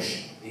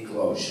Sipos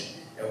Miklós.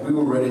 And we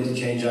were ready to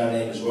change our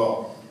name as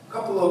well. A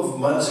couple of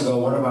months ago,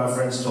 one of our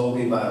friends told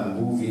me about a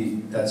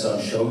movie that's on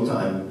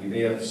Showtime. You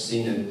may have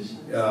seen it.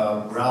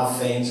 Ralph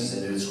Fiennes is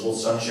in it. It's called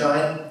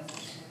Sunshine.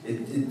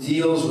 It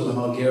deals with a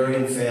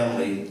Hungarian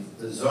family,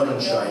 the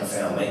Sonnenschein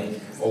family,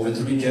 over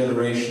 3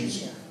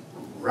 generations.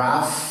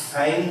 Ralph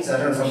Fiennes, I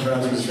don't know if I'm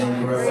pronouncing his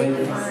name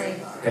correctly.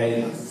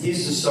 Okay,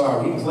 he's the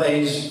star. He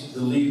plays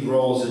the lead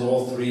roles in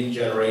all 3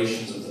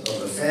 generations of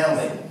the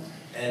family.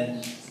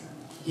 And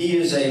he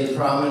is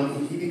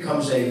he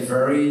becomes a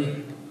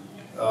very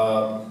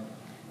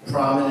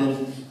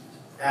prominent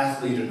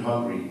athlete in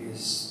Hungary.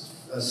 His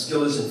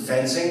skill is in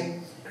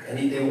fencing,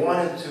 and they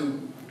wanted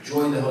to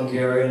join the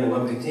Hungarian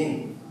Olympic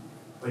team.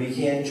 But he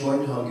can't join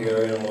the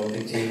Hungarian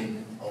Olympic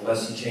team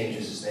unless he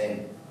changes his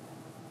name.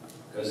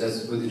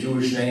 Because with the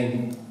Jewish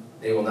name,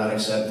 they will not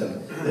accept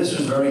him. This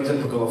was very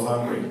typical of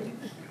Hungary.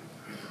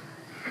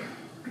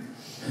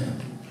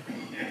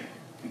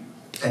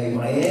 And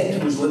my aunt,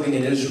 who was living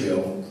in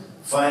Israel,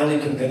 finally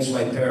convinced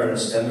my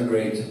parents to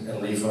emigrate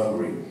and leave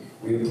Hungary.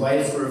 We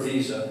applied for a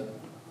visa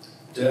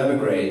to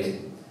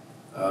emigrate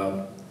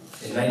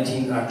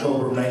in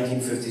October of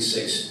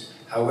 1956.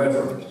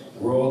 However,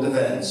 world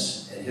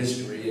events and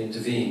history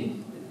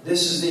intervened.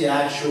 This is the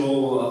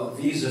actual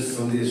visa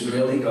from the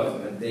Israeli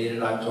government,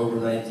 dated October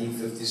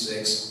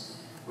 1956.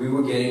 We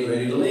were getting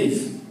ready to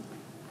leave.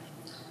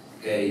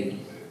 Okay.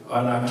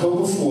 On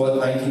October 4th,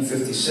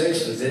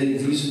 1956, the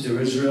visa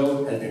to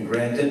Israel had been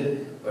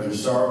granted, but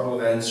historical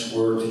events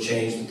were to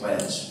change the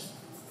plans.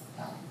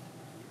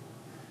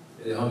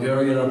 The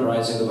Hungarian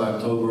uprising of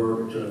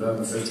October to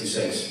November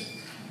 56.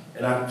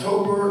 On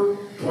October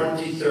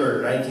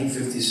 23rd,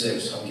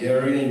 1956,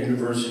 Hungarian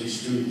university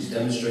students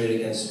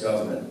demonstrated against the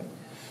government.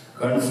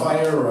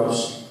 Gunfire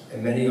erupts,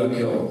 and many are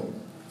killed.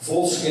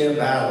 Full-scale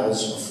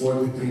battles are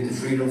fought between the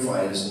freedom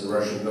fighters and the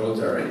Russian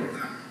military.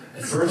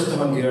 At first, the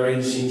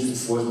Hungarians seemed to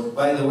force.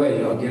 By the way,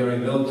 the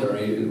Hungarian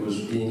military was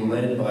being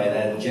led by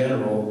that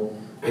general,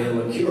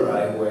 Béla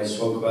Király, who I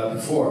spoke about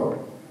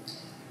before.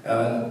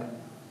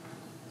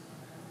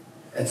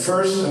 At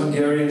first, the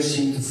Hungarians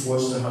seemed to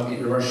force the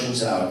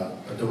Russians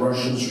out, but the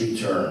Russians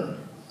returned.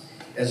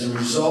 As a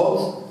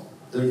result,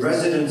 the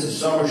residents of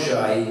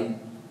Somershire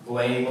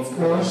blame, of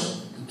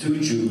course, the 2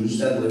 Jews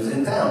that lived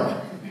in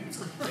town.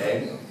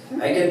 Okay?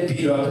 I get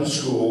beat up in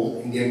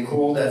school and get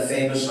called that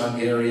famous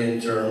Hungarian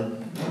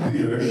term,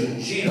 Büdös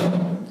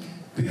Zsidó.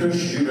 Büdös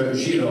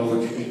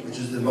Zsidó, which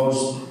is the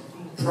most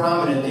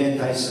prominent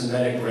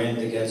anti-Semitic rant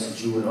against the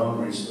Jew in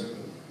Hungary,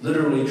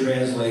 literally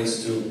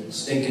translates to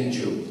stinking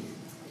Jew.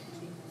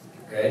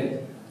 Okay?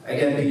 I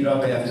get beat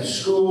up after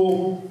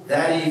school.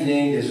 That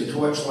evening, there's a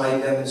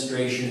torchlight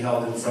demonstration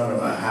held in front of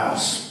our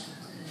house.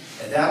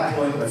 At that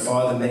point, my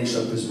father makes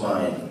up his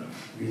mind.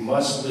 We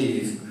must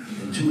leave,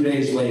 and 2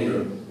 days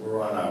later,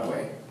 we're on our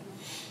way.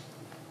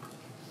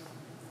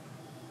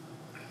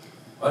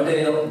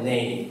 Adél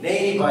néni.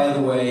 Néni, by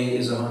the way,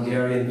 is a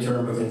Hungarian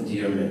term of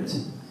endearment.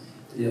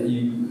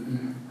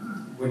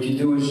 What you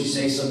do is you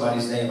say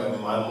somebody's name.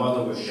 My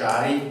mother was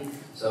Shadi,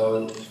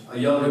 so a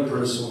younger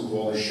person would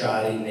call her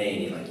Shadi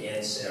néni, like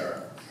Aunt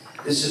Sarah.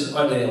 This is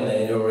Adél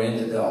néni, or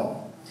Aunt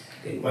Adele.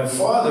 Okay. My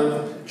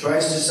father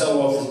tries to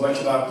sell off as much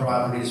of our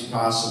property as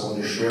possible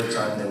in the short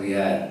time that we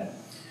had.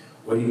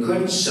 What he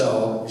couldn't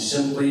sell was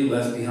simply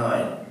left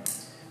behind.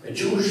 A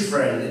Jewish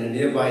friend in a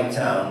nearby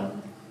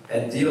town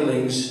had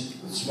dealings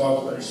with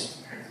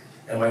smugglers,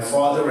 and my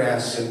father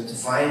asked him to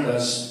find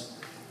us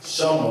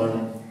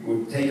someone who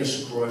would take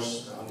us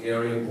across the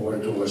Hungarian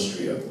border to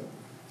Austria.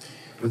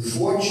 With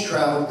forged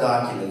travel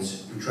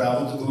documents, we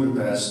traveled to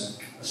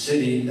Budapest, a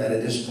city that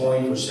at this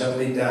point was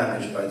heavily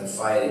damaged by the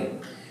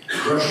fighting.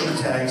 Russian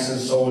tanks and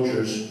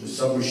soldiers with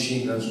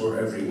submachine guns were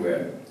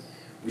everywhere.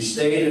 We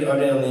stayed at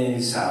Adél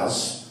néni's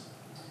house.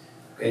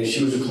 Okay,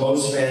 she was a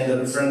close friend of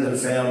the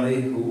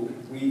family who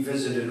we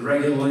visited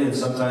regularly, and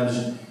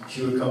sometimes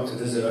she would come to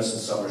visit us in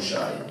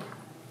Somershire.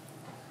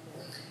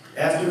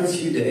 After a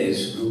few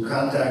days, we were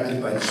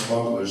contacted by the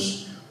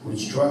smugglers who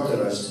instructed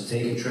us to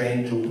take a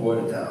train to a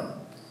border town.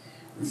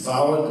 We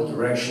followed the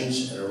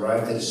directions and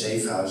arrived at a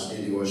safe house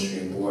near the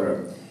Austrian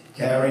border,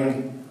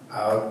 carrying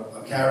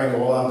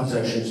all our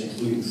possessions,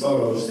 including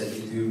photos that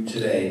you view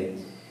today,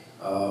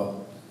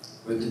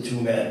 with the two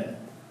men.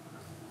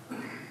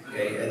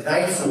 Okay, at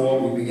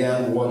nightfall, we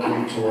began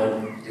walking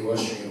toward the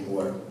Austrian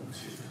border.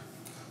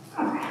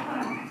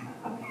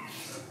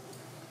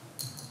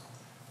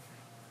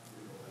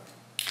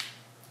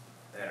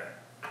 There.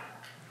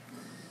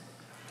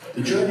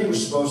 The journey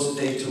was supposed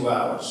to take 2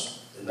 hours.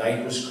 The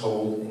night was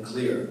cold and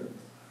clear.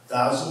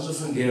 Thousands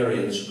of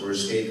Hungarians were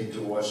escaping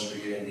to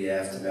Austria in the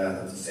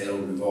aftermath of the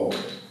failed revolt.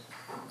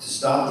 To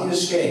stop the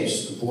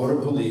escapes, the border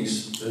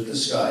police lit the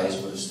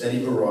skies with a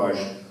steady barrage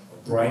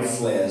of bright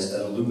flares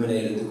that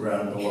illuminated the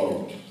ground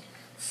below.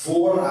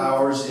 4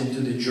 hours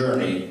into the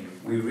journey,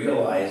 we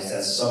realized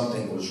that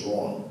something was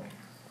wrong.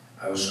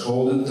 I was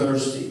cold and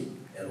thirsty,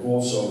 and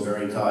also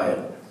very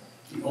tired.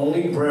 The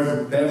only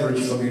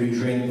beverage for me to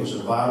drink was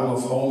a bottle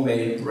of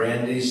homemade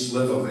brandy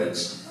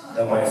Slivovitz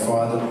that my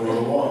father brought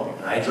along,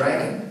 and I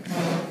drank it.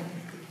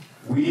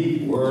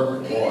 We were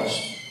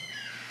lost.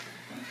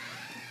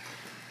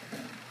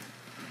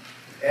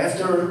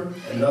 After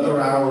another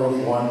hour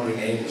of wandering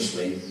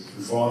aimlessly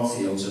through farm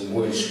fields and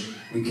woods,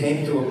 we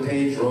came to a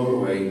paved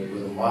roadway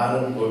with a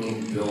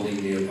modern-looking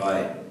building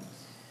nearby.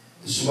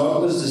 The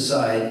smugglers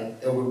decide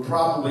that we're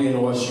probably in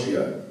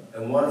Austria,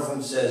 and one of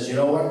them says, "You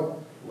know what?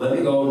 Let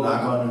me go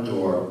knock on the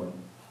door,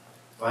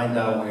 find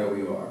out where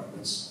we are.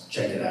 Let's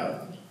check it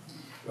out."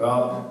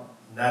 Well,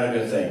 not a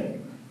good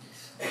thing.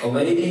 A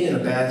lady in a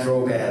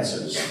bathrobe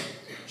answers.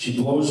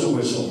 She blows a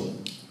whistle.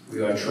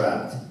 We are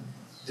trapped.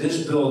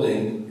 This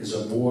building is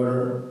a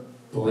border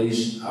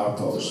police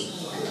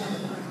outpost.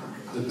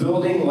 The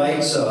building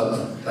lights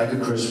up like a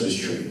Christmas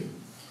tree.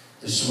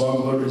 The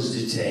smuggler is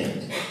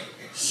detained.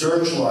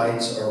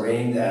 Searchlights are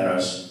aimed at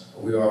us,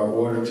 and we are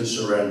ordered to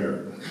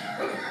surrender.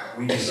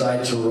 We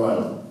decide to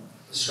run.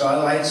 The sky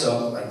lights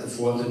up like the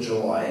 4th of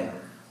July.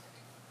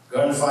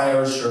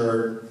 Gunfire is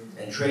heard,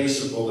 and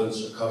tracer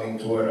bullets are coming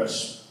toward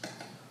us.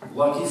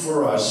 Lucky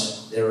for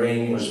us, their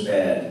aim was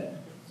bad.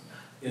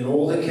 In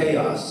all the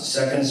chaos, the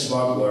second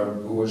smuggler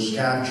who was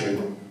captured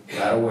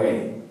got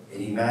away,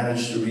 and he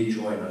managed to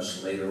rejoin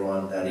us later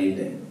on that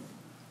evening.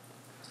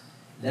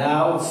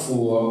 Now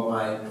for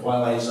my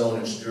Twilight Zone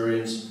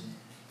experience.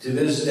 To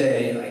this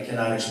day, I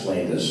cannot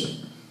explain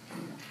this.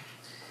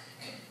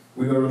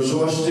 We were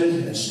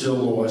exhausted and still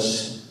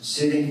lost,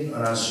 sitting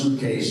on our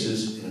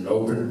suitcases in an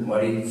open,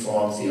 muddy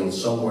farm field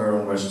somewhere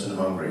in Western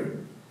Hungary.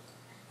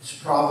 It's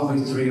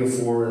probably 3 or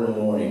 4 in the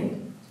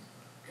morning.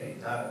 Okay,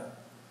 now,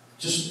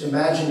 just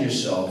imagine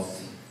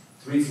yourself,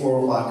 3, 4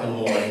 o'clock in the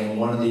morning, in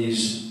one of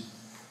these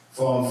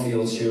farm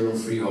fields here in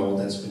Freehold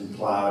that's been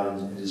plowed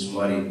and it is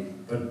muddy,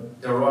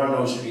 but there are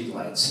no street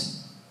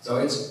lights, so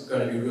it's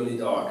going to be really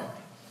dark.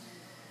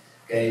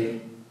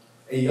 Okay,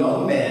 a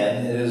young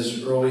man in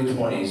his early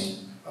 20s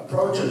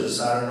approaches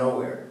us out of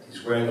nowhere.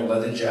 He's wearing a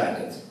leather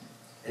jacket,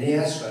 and he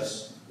asks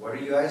us, "What are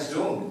you guys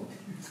doing?"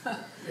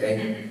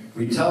 Okay,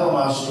 we tell him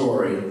our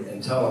story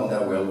and tell him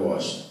that we're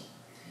lost.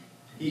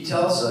 He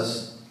tells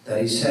us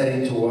that he's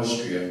heading to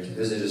Austria to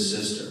visit his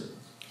sister.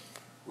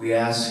 We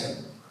ask him,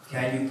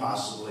 "Can you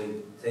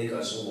possibly take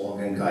us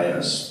along and guide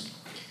us?"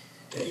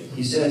 Okay.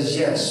 He says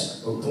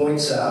yes, but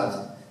points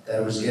out that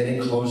it was getting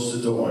close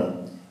to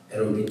dawn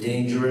and it would be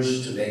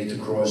dangerous to make the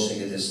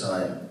crossing at this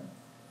time.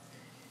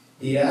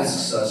 He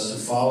asks us to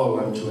follow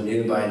him to a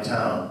nearby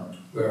town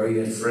where he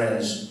had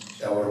friends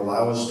that would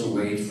allow us to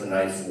wait for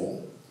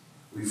nightfall.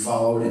 We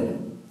followed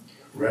him,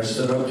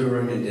 rested up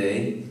during the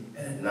day,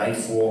 and at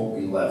nightfall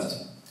we left.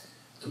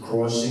 The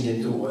crossing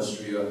into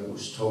Austria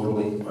was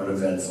totally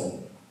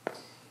uneventful.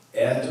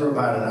 After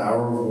about an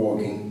hour of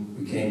walking,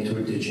 we came to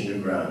a ditch in the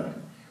ground.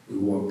 We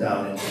walked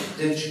down into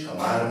the ditch, come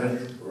out of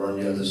it, we're on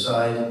the other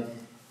side.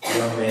 The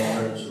young man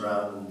turns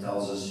around and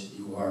tells us,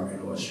 "You are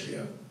in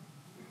Austria."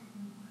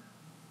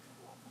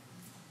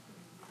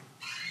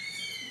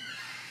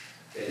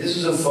 Okay, this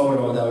is a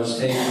photo that was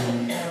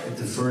taken at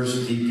the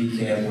first DP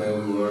camp where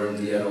we were in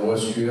Vienna,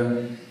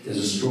 Austria. There's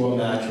a straw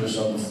mattress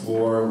on the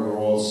floor. We're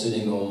all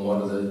sitting on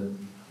one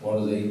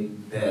of the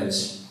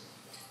beds.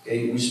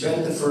 Okay, we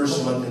spent the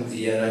first month in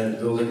Vienna in a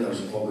building that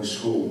was a public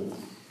school.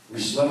 We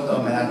slept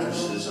on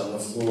mattresses on the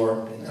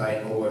floor in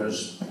tight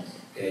quarters.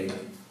 Okay,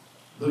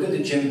 look at the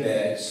gym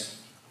bags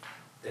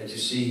that you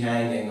see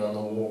hanging on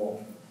the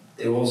wall.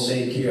 They all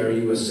say Care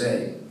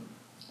USA.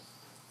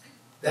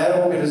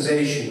 That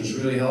organization was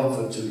really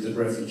helpful to the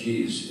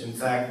refugees. In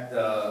fact,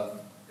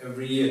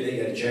 every year they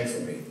got a check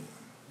from me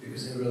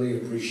because they really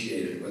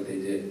appreciated what they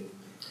did.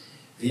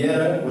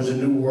 Vienna was a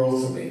new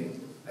world for me.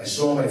 I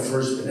saw my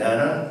first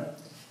banana,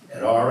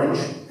 an orange,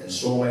 and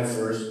saw my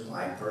first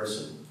black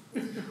person.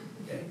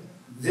 Okay.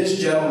 This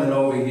gentleman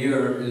over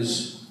here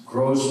is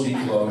Gross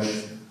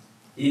Miklos.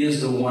 He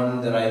is the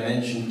one that I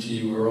mentioned to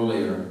you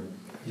earlier.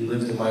 He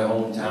lived in my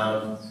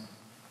hometown.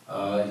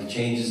 He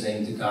changed his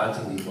name to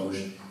Gati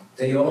Miklos.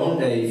 They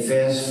owned a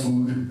fast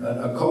food,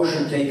 a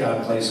kosher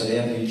takeout place on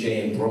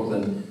FBJ in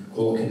Brooklyn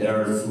called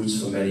Canary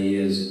Foods for many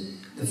years.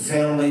 The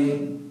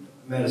family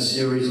met a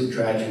series of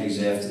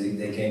tragedies after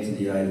they came to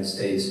the United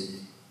States.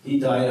 He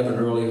died of an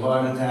early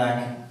heart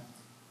attack.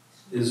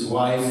 His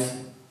wife,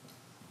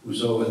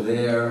 who's over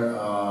there,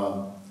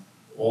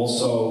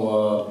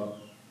 also,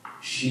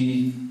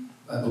 she,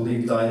 I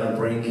believe, died of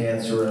brain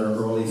cancer in her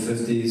early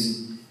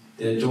 50s.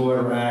 Their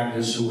daughter,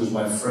 Agnes, who was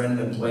my friend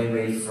and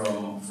playmate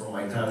from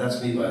my town,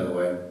 that's me, by the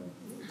way.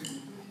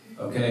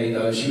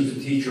 Okay, she was a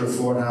teacher at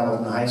Fort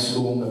Hamilton High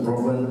School in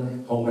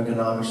Brooklyn, home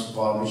economics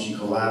department. She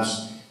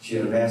collapsed. She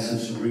had a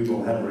massive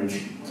cerebral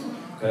hemorrhage.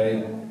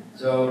 Okay,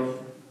 so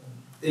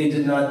they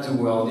did not do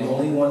well. The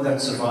only one that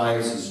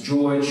survives is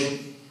George.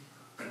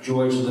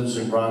 George lives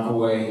in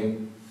Rockaway,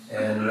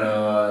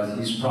 and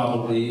he's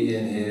probably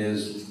in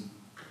his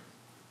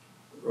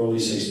early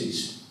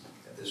 60s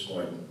at this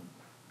point.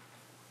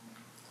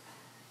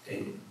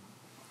 Okay.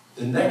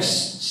 The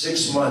next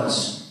 6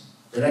 months,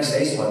 the next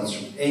 8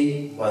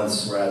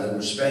 months rather,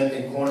 were spent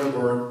in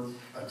Kornberg,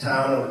 a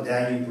town on the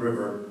Danube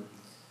River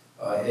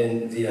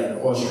in Vienna,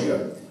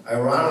 Austria.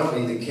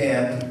 Ironically, the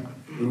camp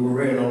we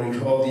were in only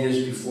 12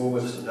 years before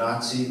was a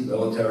Nazi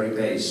military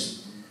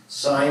base.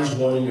 Signs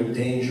warning of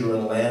danger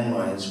and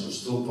landmines were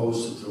still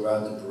posted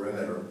throughout the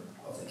perimeter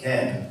of the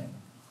camp.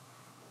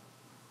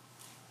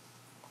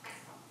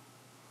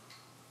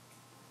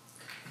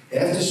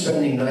 After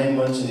spending 9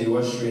 months in the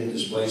Austrian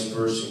displaced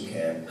person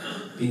camp,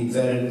 being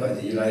vetted by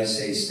the United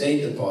States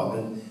State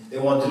Department, they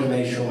wanted to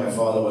make sure my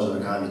father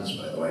wasn't a communist,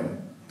 by the way.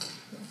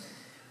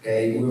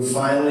 Okay, we were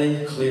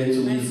finally cleared to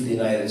leave for the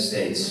United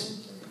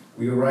States.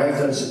 We arrived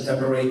on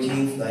September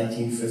 18th,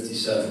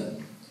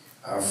 1957.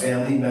 Our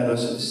family met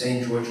us at the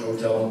St. George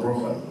Hotel in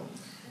Brooklyn.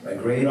 My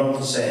great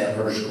uncle Sam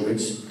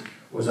Hershkowitz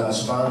was our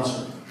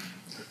sponsor.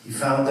 He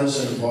found us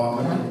an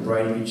apartment in the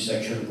Brighton Beach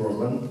section of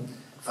Brooklyn,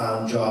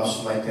 found jobs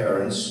for my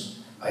parents.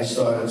 I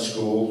started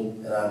school,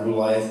 and our new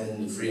life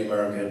in free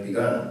America had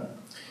begun.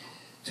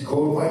 To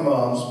quote my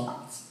mom's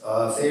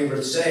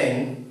favorite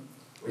saying,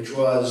 which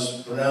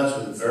was pronounced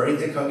with a very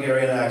thick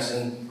Hungarian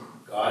accent,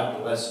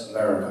 "God bless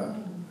America."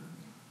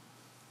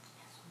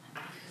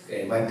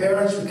 Okay, my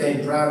parents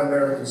became proud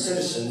American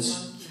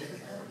citizens.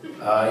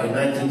 In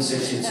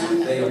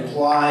 1962, they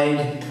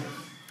applied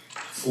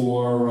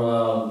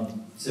for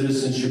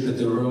citizenship at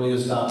their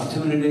earliest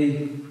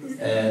opportunity,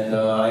 and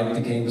I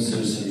became a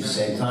citizen at the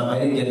same time. I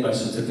didn't get my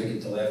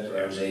certificate until after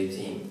I was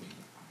 18.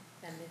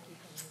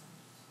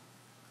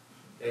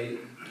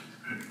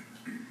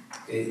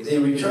 They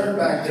returned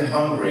back to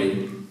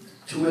Hungary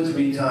 2 or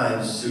 3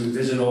 times to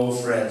visit old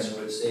friends who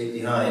had stayed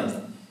behind.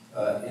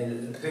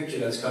 In the picture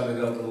that's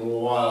coming up in a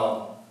little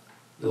while,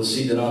 you'll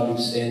see that I'll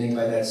be standing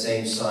by that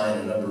same sign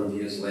a number of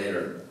years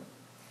later.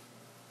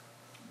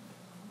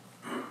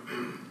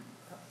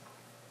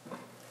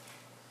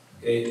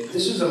 Okay,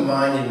 this is a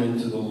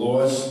monument to the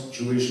lost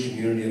Jewish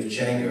community of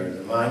Chenger.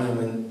 The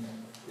monument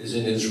is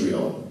in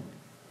Israel.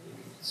 You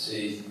can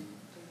see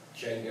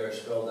Chenger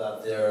spelled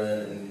out there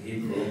in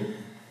Hebrew.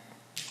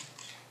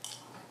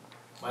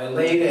 My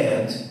late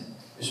aunt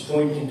is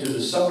pointing to the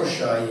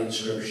Summershai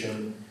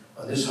inscription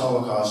on this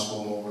Holocaust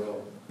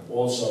memorial,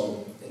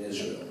 also in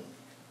Israel.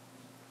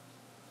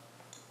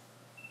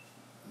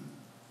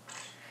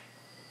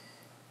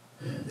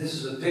 This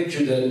is a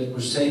picture that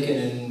was taken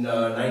in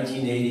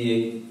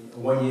 1988,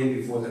 1 year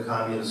before the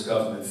communist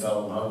government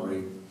fell in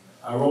Hungary.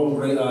 Our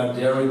old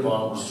dairy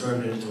barn was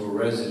turned into a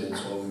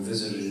residence when we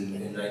visited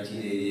in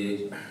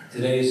 1988.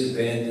 Today it's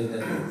abandoned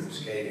and it's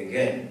caving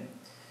in.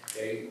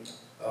 Okay.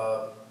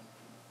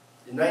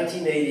 In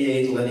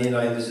 1988, Lenny and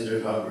I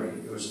visited Hungary.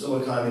 It was still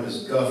a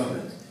communist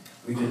government.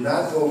 We did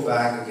not go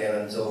back again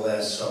until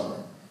last summer.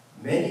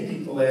 Many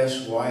people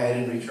ask why I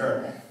didn't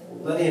return. Well,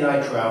 Lenny and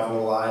I travel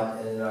a lot,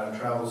 and in our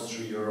travels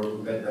through Europe,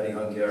 we met many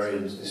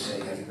Hungarians. They say,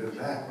 "Have you been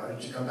back? Why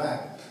didn't you come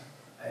back?"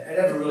 I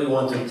never really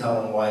wanted to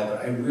tell them why, but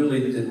I really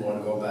didn't want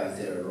to go back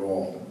there at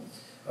all.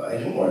 I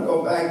didn't want to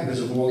go back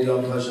because of all the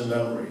unpleasant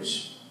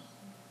memories.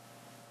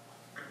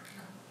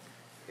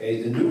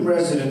 Okay, the new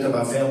resident of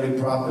our family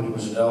property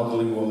was an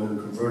elderly woman who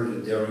converted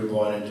a dairy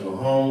barn into a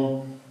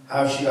home.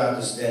 How she got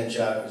the stench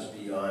out is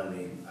beyond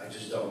me. I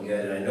just don't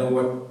get it. I know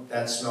what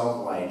that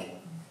smelled like.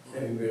 I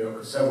mean, we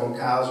had several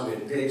cows, we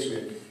had pigs,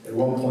 at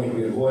one point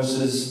we had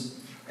horses,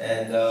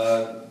 and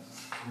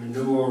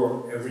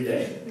manure every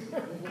day.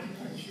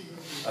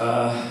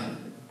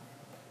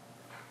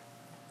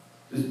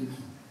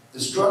 The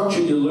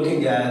structure you're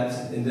looking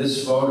at in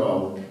this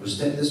photo,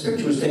 this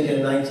picture was taken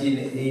in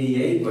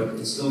 1988, but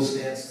it still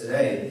stands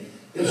today.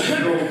 It was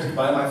built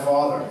by my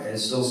father, and it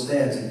still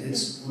stands. It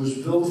was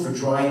built for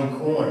drying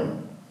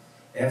corn.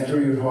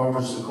 After you'd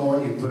harvest the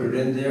corn, you put it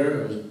in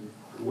there. It was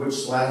wood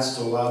slats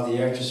to allow the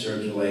air to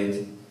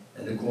circulate,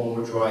 and the corn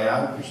would dry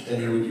out, which then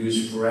you would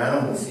use for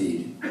animal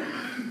feed.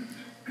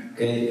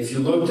 Okay, if you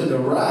look to the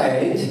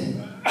right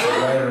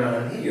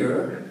around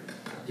here,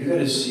 you're going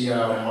to see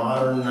our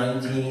modern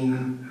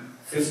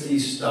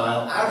 1950s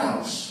style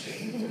outhouse,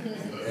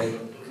 okay,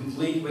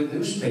 complete with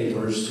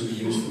newspapers to be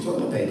used for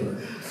toilet paper.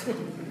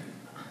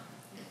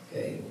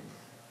 Okay.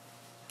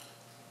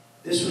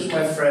 This was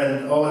my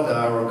friend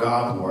Oladar or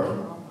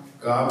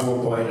Gabor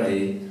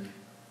Boynay.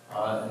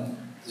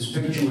 This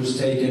picture was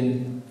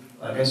taken,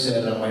 like I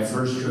said, on my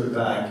first trip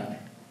back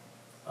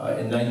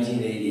in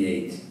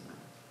 1988.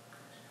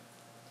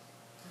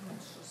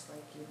 It's just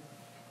like you.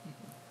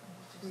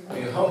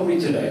 Okay, Hungary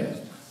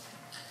today.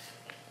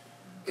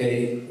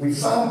 Okay, we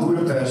found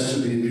Budapest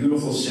to be a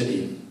beautiful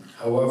city.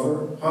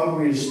 However,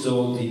 Hungary is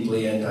still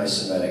deeply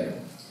anti-Semitic.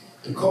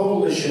 The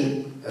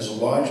coalition has a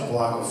large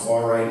block of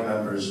far-right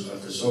members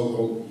of the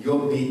so-called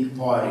Jobbik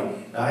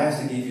party. Now, I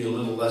have to give you a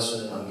little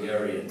lesson in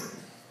Hungarian.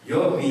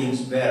 Jobb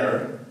means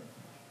better.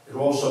 It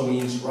also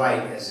means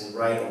right, as in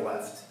right or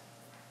left.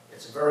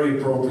 It's a very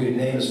appropriate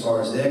name as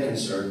far as they're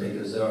concerned,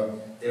 because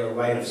they're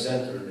right of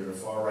center, they're a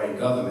far-right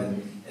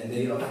government, and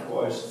they, of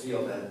course,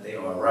 feel that they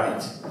are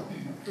right.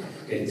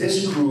 Okay,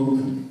 this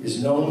group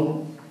is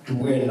known to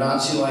wear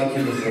Nazi-like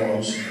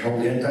uniforms,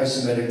 hold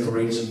anti-Semitic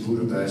parades in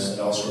Budapest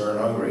and elsewhere in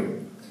Hungary.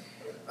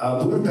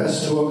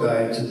 Budapest tour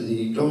guide to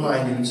the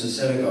Dohány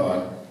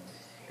synagogue,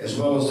 as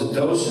well as the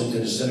docent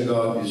in the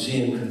synagogue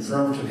museum,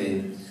 confirmed to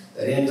me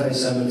that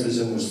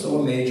anti-Semitism was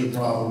still a major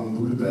problem in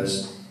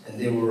Budapest, and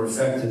they were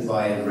affected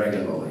by it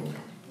regularly.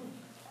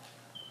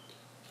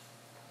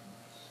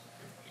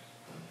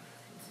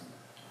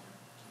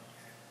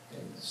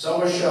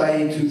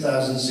 Summershahi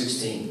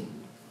 2016.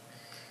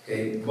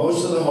 Okay,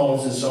 most of the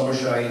homes in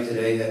Summershahi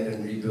today have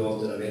been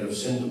rebuilt and are made of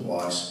cinder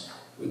blocks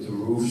with the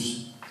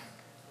roofs,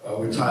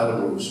 with tile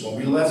roofs. When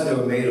we left, they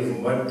were made of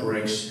mud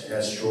bricks and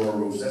had straw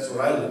roofs. That's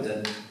what I lived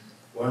in,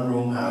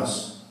 one-room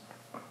house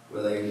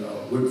with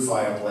a wood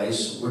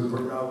fireplace,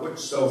 wood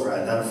stove,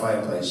 right, not a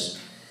fireplace.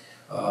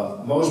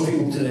 Most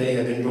people today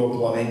have indoor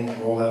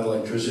plumbing, all have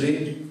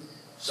electricity.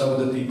 Some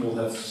of the people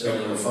have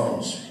cellular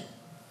phones.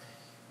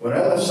 When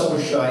I left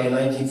Summershahi in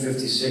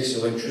 1956,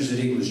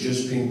 electricity was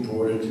just being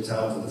brought into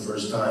town for the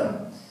first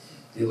time.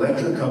 The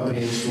electric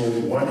company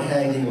installed one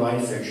hanging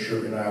light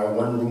fixture in our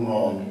one-room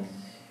home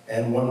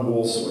and one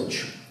wall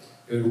switch.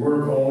 It would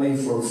work only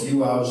for a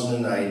few hours in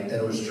the night,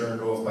 then it was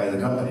turned off by the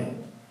company.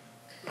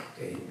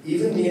 Okay.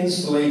 Even the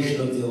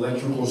installation of the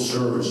electrical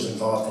service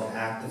involved an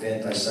act of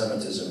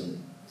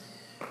anti-Semitism.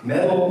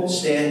 Metal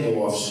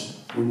standoffs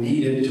were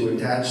needed to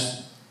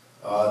attach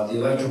the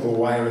electrical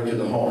wiring to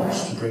the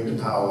homes to bring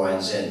the power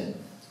lines in.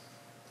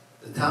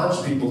 The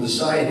townspeople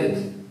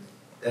decided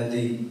that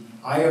the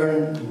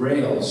iron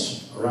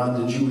rails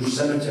around the Jewish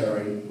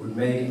cemetery would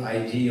make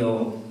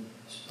ideal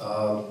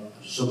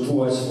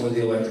supports for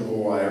the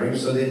electrical wiring,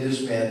 so they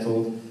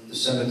dismantled the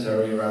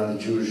cemetery around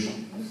the Jewish,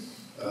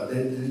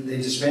 they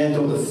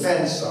dismantled the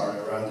fence,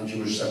 around the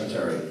Jewish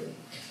cemetery.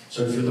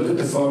 So if you look at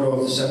the photo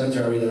of the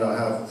cemetery that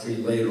I'll have for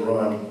you later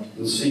on,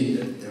 you'll see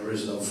that there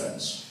is no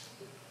fence.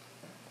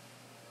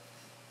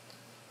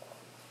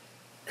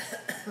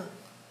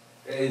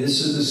 Okay, this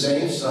is the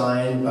same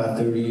sign about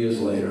 30 years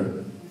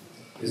later.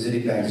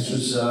 Visiting back. This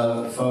was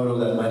a photo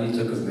that Lenny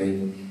took of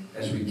me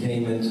as we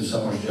came into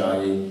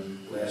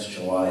Summershahi last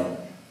July.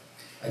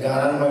 I got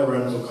out of my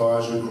rental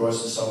cars, we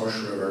crossed the Summers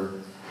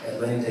River,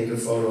 and Lenny take a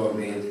photo of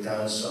me at the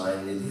town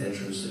sign near the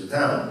entrance to the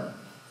town.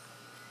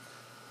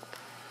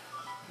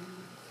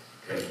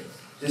 Okay,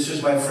 this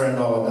is my friend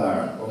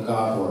Oladar, or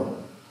Gabor.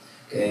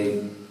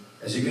 Okay,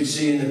 as you can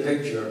see in the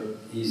picture,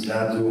 he's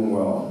not doing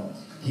well.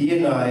 He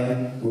and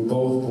I were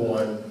both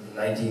born in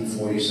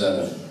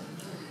 1947.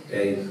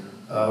 Okay,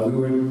 we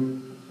were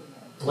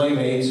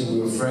playmates and we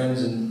were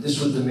friends, and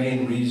this was the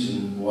main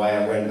reason why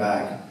I went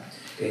back.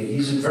 Okay,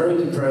 he's a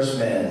very depressed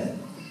man.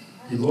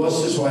 He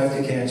lost his wife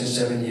to cancer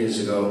 7 years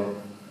ago.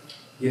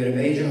 He had a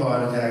major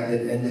heart attack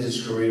that ended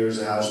his career as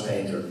a house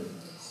painter.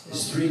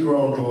 His 3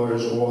 grown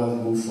daughters all have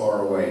moved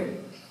far away.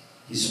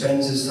 He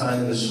spends his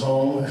time in his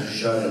home as a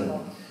shut-in,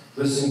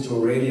 listening to a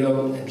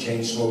radio and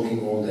chain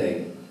smoking all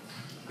day.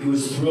 He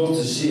was thrilled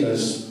to see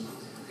us.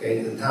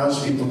 Okay, the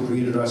townspeople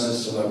greeted us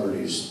as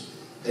celebrities.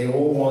 They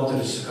all wanted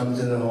us to come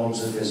to their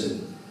homes and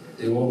visit.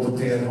 They all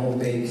prepared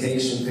homemade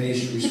cakes and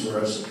pastries for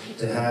us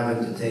to have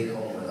and to take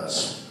home with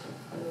us.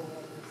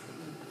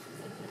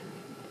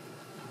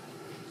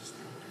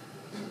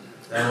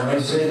 Now, when I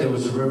say there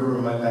was a river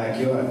in my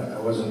backyard, I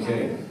wasn't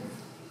kidding.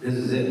 This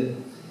is it.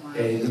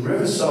 Okay, the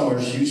River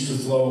Summers used to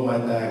flow in my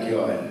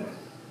backyard.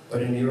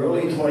 But in the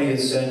early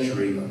 20th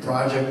century, a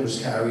project was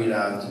carried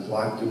out to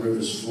block the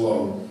river's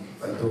flow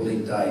by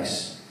building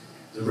dikes.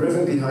 The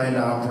river behind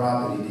our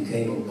property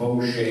became a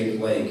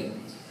bow-shaped lake.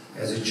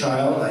 As a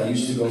child, I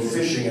used to go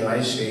fishing and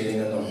ice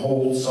skating in the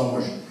Holt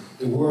Summers.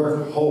 The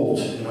word Holt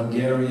in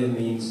Hungarian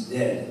means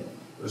dead.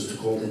 It was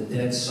called the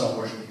Dead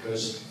Summers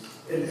because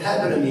it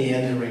had been a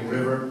meandering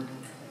river,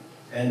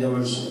 and there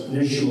was an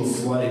issue of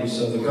flooding,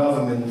 so the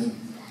government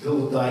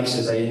built dikes,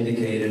 as I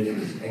indicated,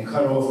 and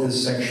cut off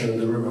this section of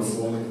the river,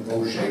 forming a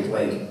bow-shaped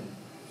lake.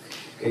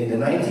 Okay, in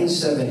the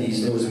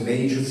 1970s, there was a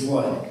major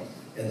flood,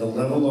 and the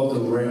level of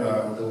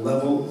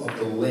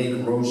the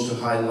lake rose to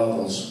high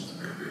levels.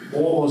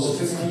 Almost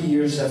 50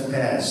 years have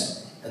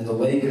passed, and the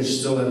lake is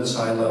still at its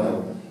high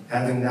level,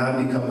 having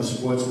now become a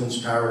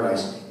sportsman's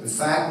paradise. In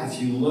fact,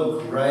 if you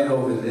look right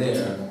over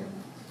there,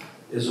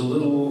 there's a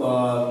little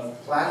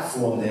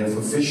platform there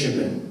for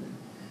fishermen.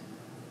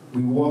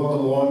 We walked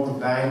along the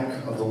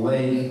bank of the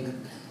lake,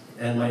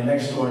 and my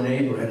next door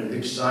neighbor had a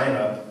big sign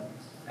up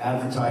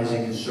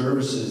advertising his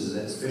services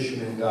as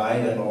fisherman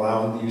guide and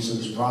allowing the use of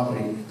his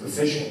property for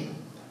fishing.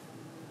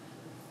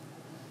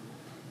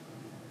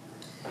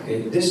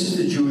 Okay, this is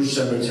the Jewish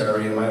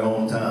cemetery in my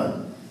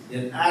hometown.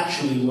 It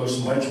actually looks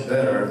much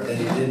better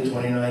than it did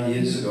 29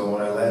 years ago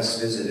when I last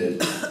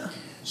visited.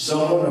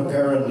 Someone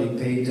apparently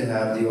paid to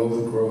have the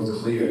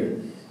overgrowth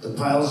cleared. The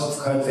piles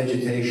of cut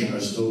vegetation are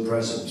still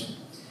present.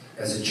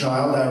 As a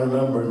child, I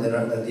remember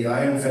that the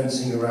iron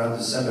fencing around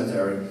the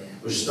cemetery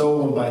was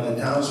stolen by the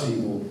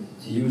townspeople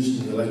to use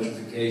in the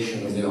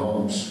electrification of their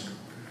homes.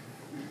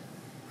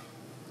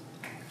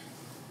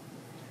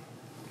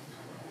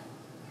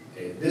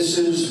 Okay, this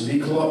is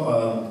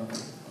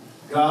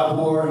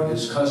Gabor,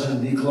 his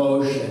cousin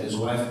Miklos, and his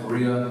wife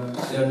Maria.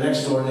 They're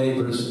next door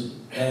neighbors.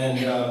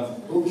 And,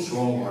 oops,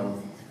 wrong one.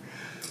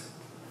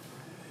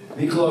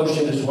 Miklos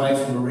and his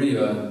wife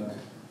Maria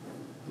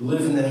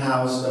live in the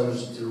house that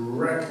was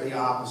directly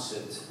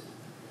opposite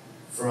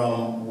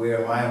from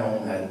where my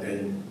home had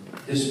been.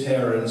 His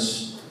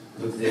parents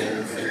lived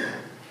there.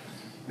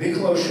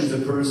 Miklos is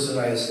the person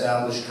I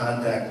established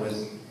contact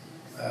with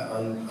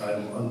on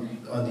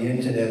the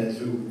internet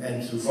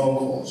through phone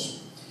calls.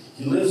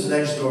 He lives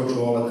next door to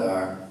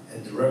Oladar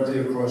and directly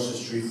across the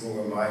street from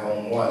where my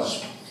home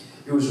was.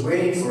 He was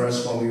waiting for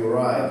us when we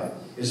arrived.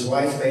 His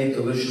wife made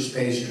delicious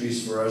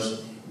pastries for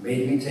us,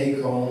 made me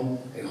take home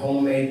a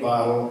homemade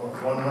bottle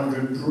of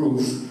 100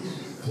 proof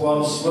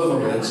plum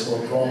sliverets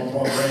or plum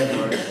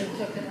brandy.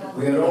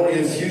 We had only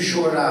a few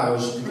short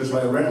hours because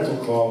my rental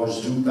car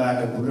was due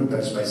back in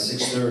Budapest by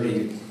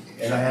 6:30,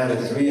 and I had a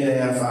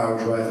 3.5-hour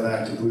drive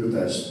back to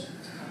Budapest.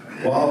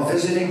 While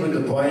visiting with the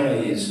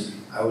Boynais,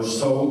 I was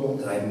told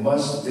that I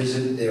must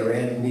visit their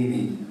Aunt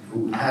Mimi,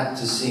 who had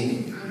to see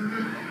me.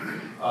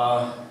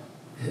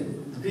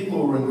 The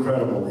people were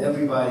incredible.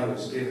 Everybody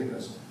was giving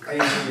us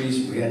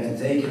pastries. We had to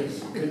take it.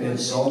 We couldn't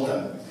insult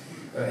them.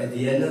 At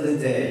the end of the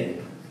day,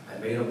 I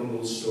made up a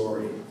little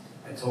story.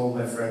 I told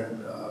my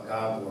friend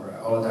Gabor,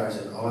 Oladar, I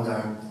said,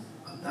 Oladar,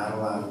 I'm not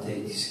allowed to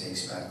take these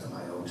cakes back to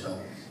my hotel.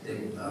 They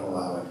will not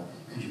allow it.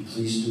 Could you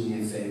please do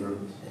me a favor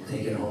and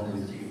take it home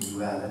with you? You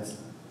have it.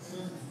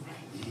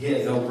 He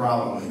had no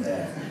problem with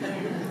that.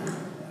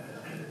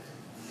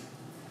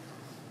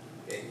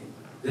 Okay.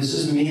 This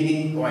is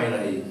Mimi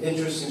Boynai.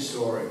 Interesting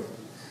story.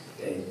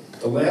 Okay.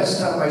 The last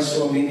time I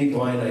saw Mimi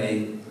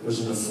Boynai was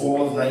in the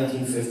fall of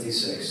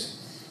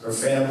 1956. Her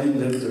family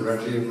lived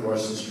directly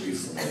across the street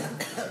from me.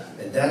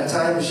 At that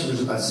time, she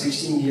was about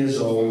 16 years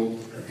old,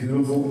 a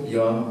beautiful,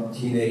 young,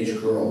 teenage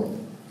girl.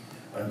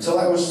 Until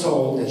I was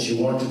told that she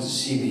wanted to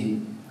see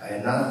me, I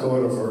had not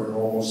thought of her in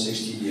almost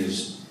 60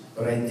 years.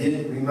 But I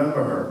did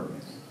remember her.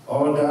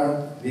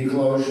 Oladar,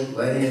 Miklos,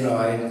 Letty, and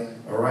I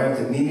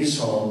arrived at Mimi's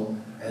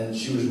home, and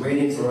she was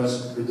waiting for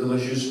us with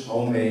delicious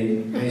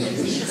homemade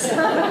pastries.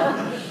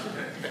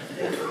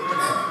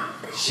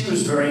 She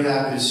was very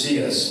happy to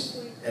see us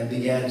and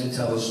began to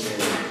tell a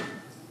story.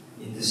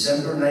 In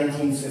December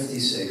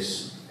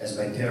 1956, as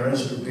my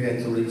parents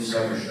prepared to leave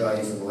Summer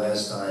Shy for the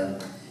last time,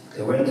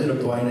 they went to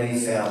the Boynai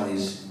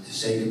families to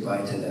say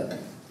goodbye to them.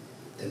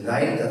 The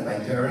night that my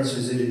parents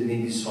visited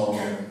Mimi's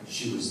home,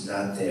 she was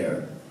not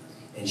there,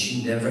 and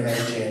she never had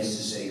a chance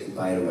to say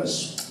goodbye to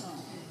us.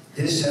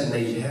 This had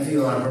laid heavy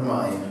on her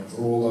mind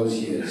for all those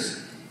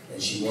years,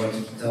 and she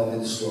wanted to tell me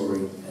the story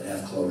and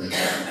have closure.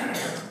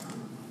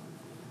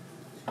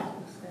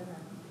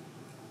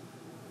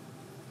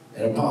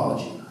 An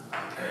apology.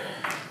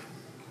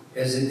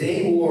 As the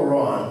day wore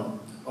on,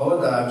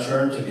 Oladar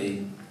turned to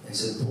me and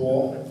said,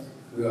 Paul,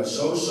 we are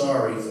so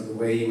sorry for the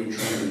way you were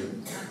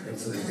treated and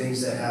for the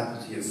things that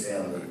happened to your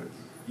family.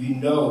 You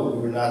know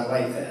we were not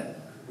like that.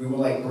 We were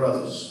like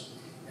brothers,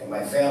 and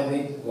my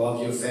family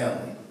loved your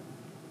family.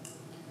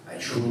 I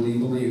truly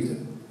believed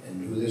it and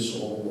knew this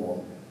all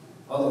along.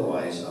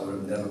 Otherwise, I would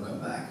have never come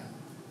back.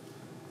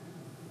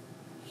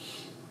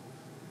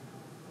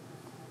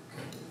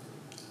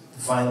 The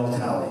final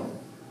tally.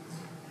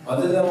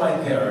 Other than my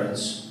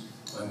parents,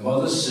 my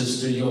mother's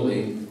sister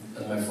Yuli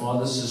and my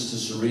father's sister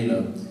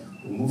Serena,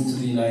 who moved to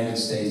the United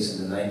States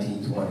in the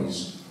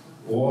 1920s,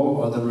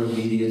 all other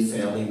immediate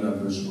family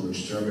members were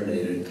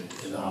exterminated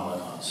in the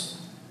Holocaust.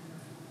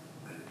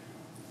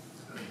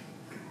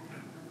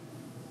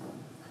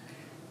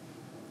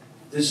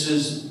 This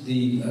is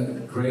the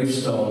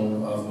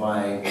gravestone of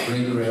my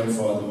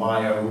great-grandfather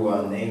Meyer, who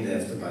I'm named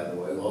after, by the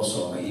way.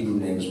 Also, my Hebrew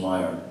name is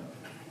Meyer.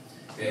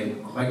 Okay.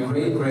 My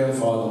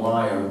great-grandfather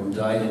Meyer, who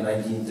died in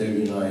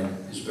 1939,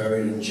 is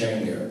buried in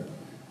Chengir.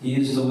 He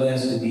is the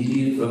last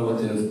immediate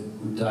relative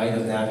who died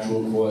of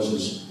natural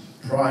causes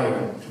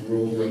prior to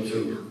World War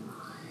II.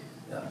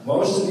 Now,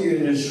 most of you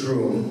in this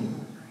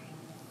room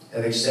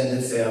have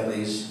extended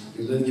families.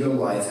 You lived your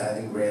life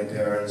having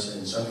grandparents,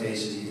 and in some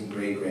cases even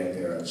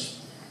great-grandparents.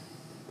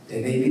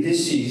 They may be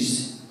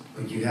deceased,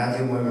 but you have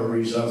your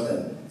memories of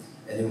them.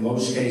 And in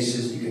most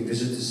cases, you can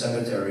visit the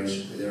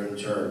cemeteries where they're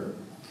interred.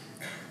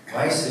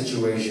 My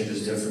situation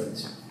is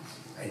different.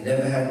 I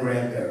never had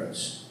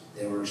grandparents,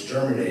 They were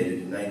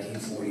exterminated in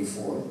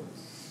 1944.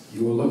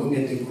 You are looking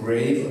at the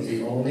grave of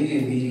the only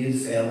immediate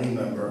family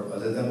member,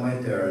 other than my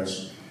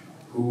parents,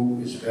 who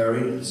is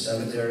buried in a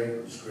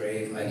cemetery whose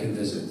grave I can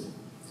visit.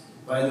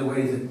 By the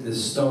way, the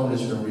stone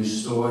has been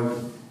restored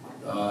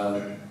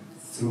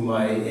through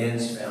my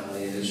aunt's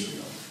family in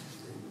Israel.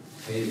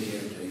 They paid a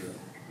caretaker.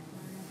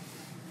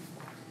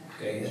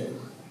 Okay,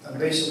 I'm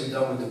basically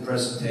done with the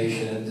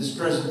presentation, and this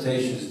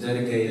presentation is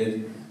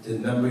dedicated to the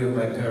memory of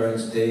my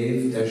parents,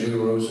 Dave, Deja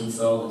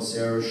Rosenfeld, and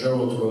Sarah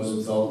Cheryl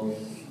Rosenfeld,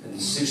 and the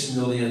 6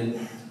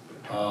 million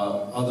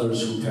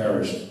others who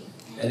perished.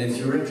 And if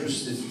you're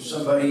interested, if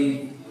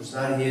somebody who's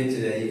not here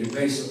today, you can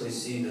basically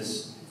see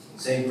this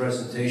same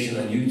presentation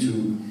on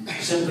YouTube.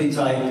 Simply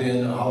type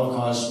in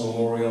Holocaust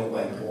Memorial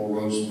by Paul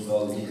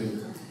Rosenfeld. You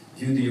can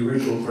view the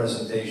original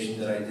presentation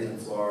that I did in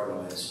Florida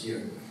last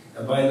year.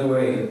 And by the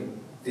way,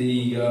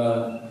 the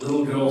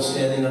little girl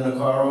standing on the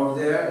car over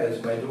there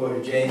is my daughter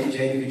Jamie.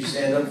 Jamie, could you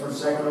stand up for a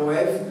second and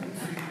wave?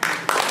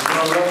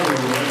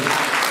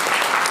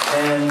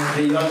 And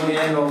the young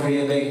man over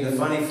here making the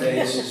funny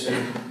face is it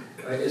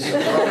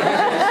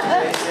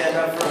appropriate to stand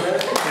up for a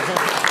minute?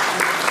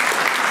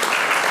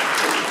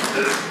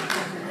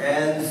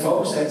 And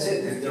folks, that's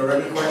it. If there are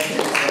any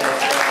questions,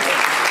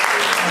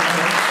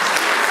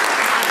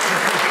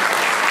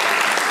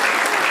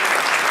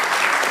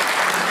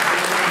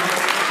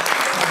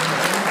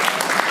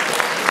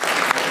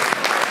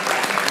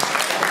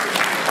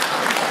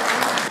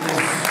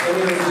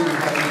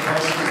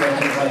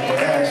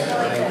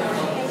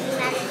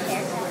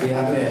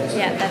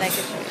 yeah, that I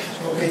could.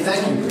 Okay,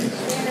 thank you.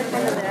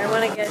 I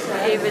want to get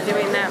Ava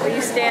doing that. Will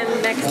you stand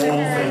next to her?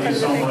 Thank you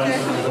so much. It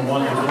was a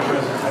wonderful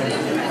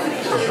presentation.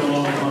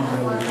 Shalom,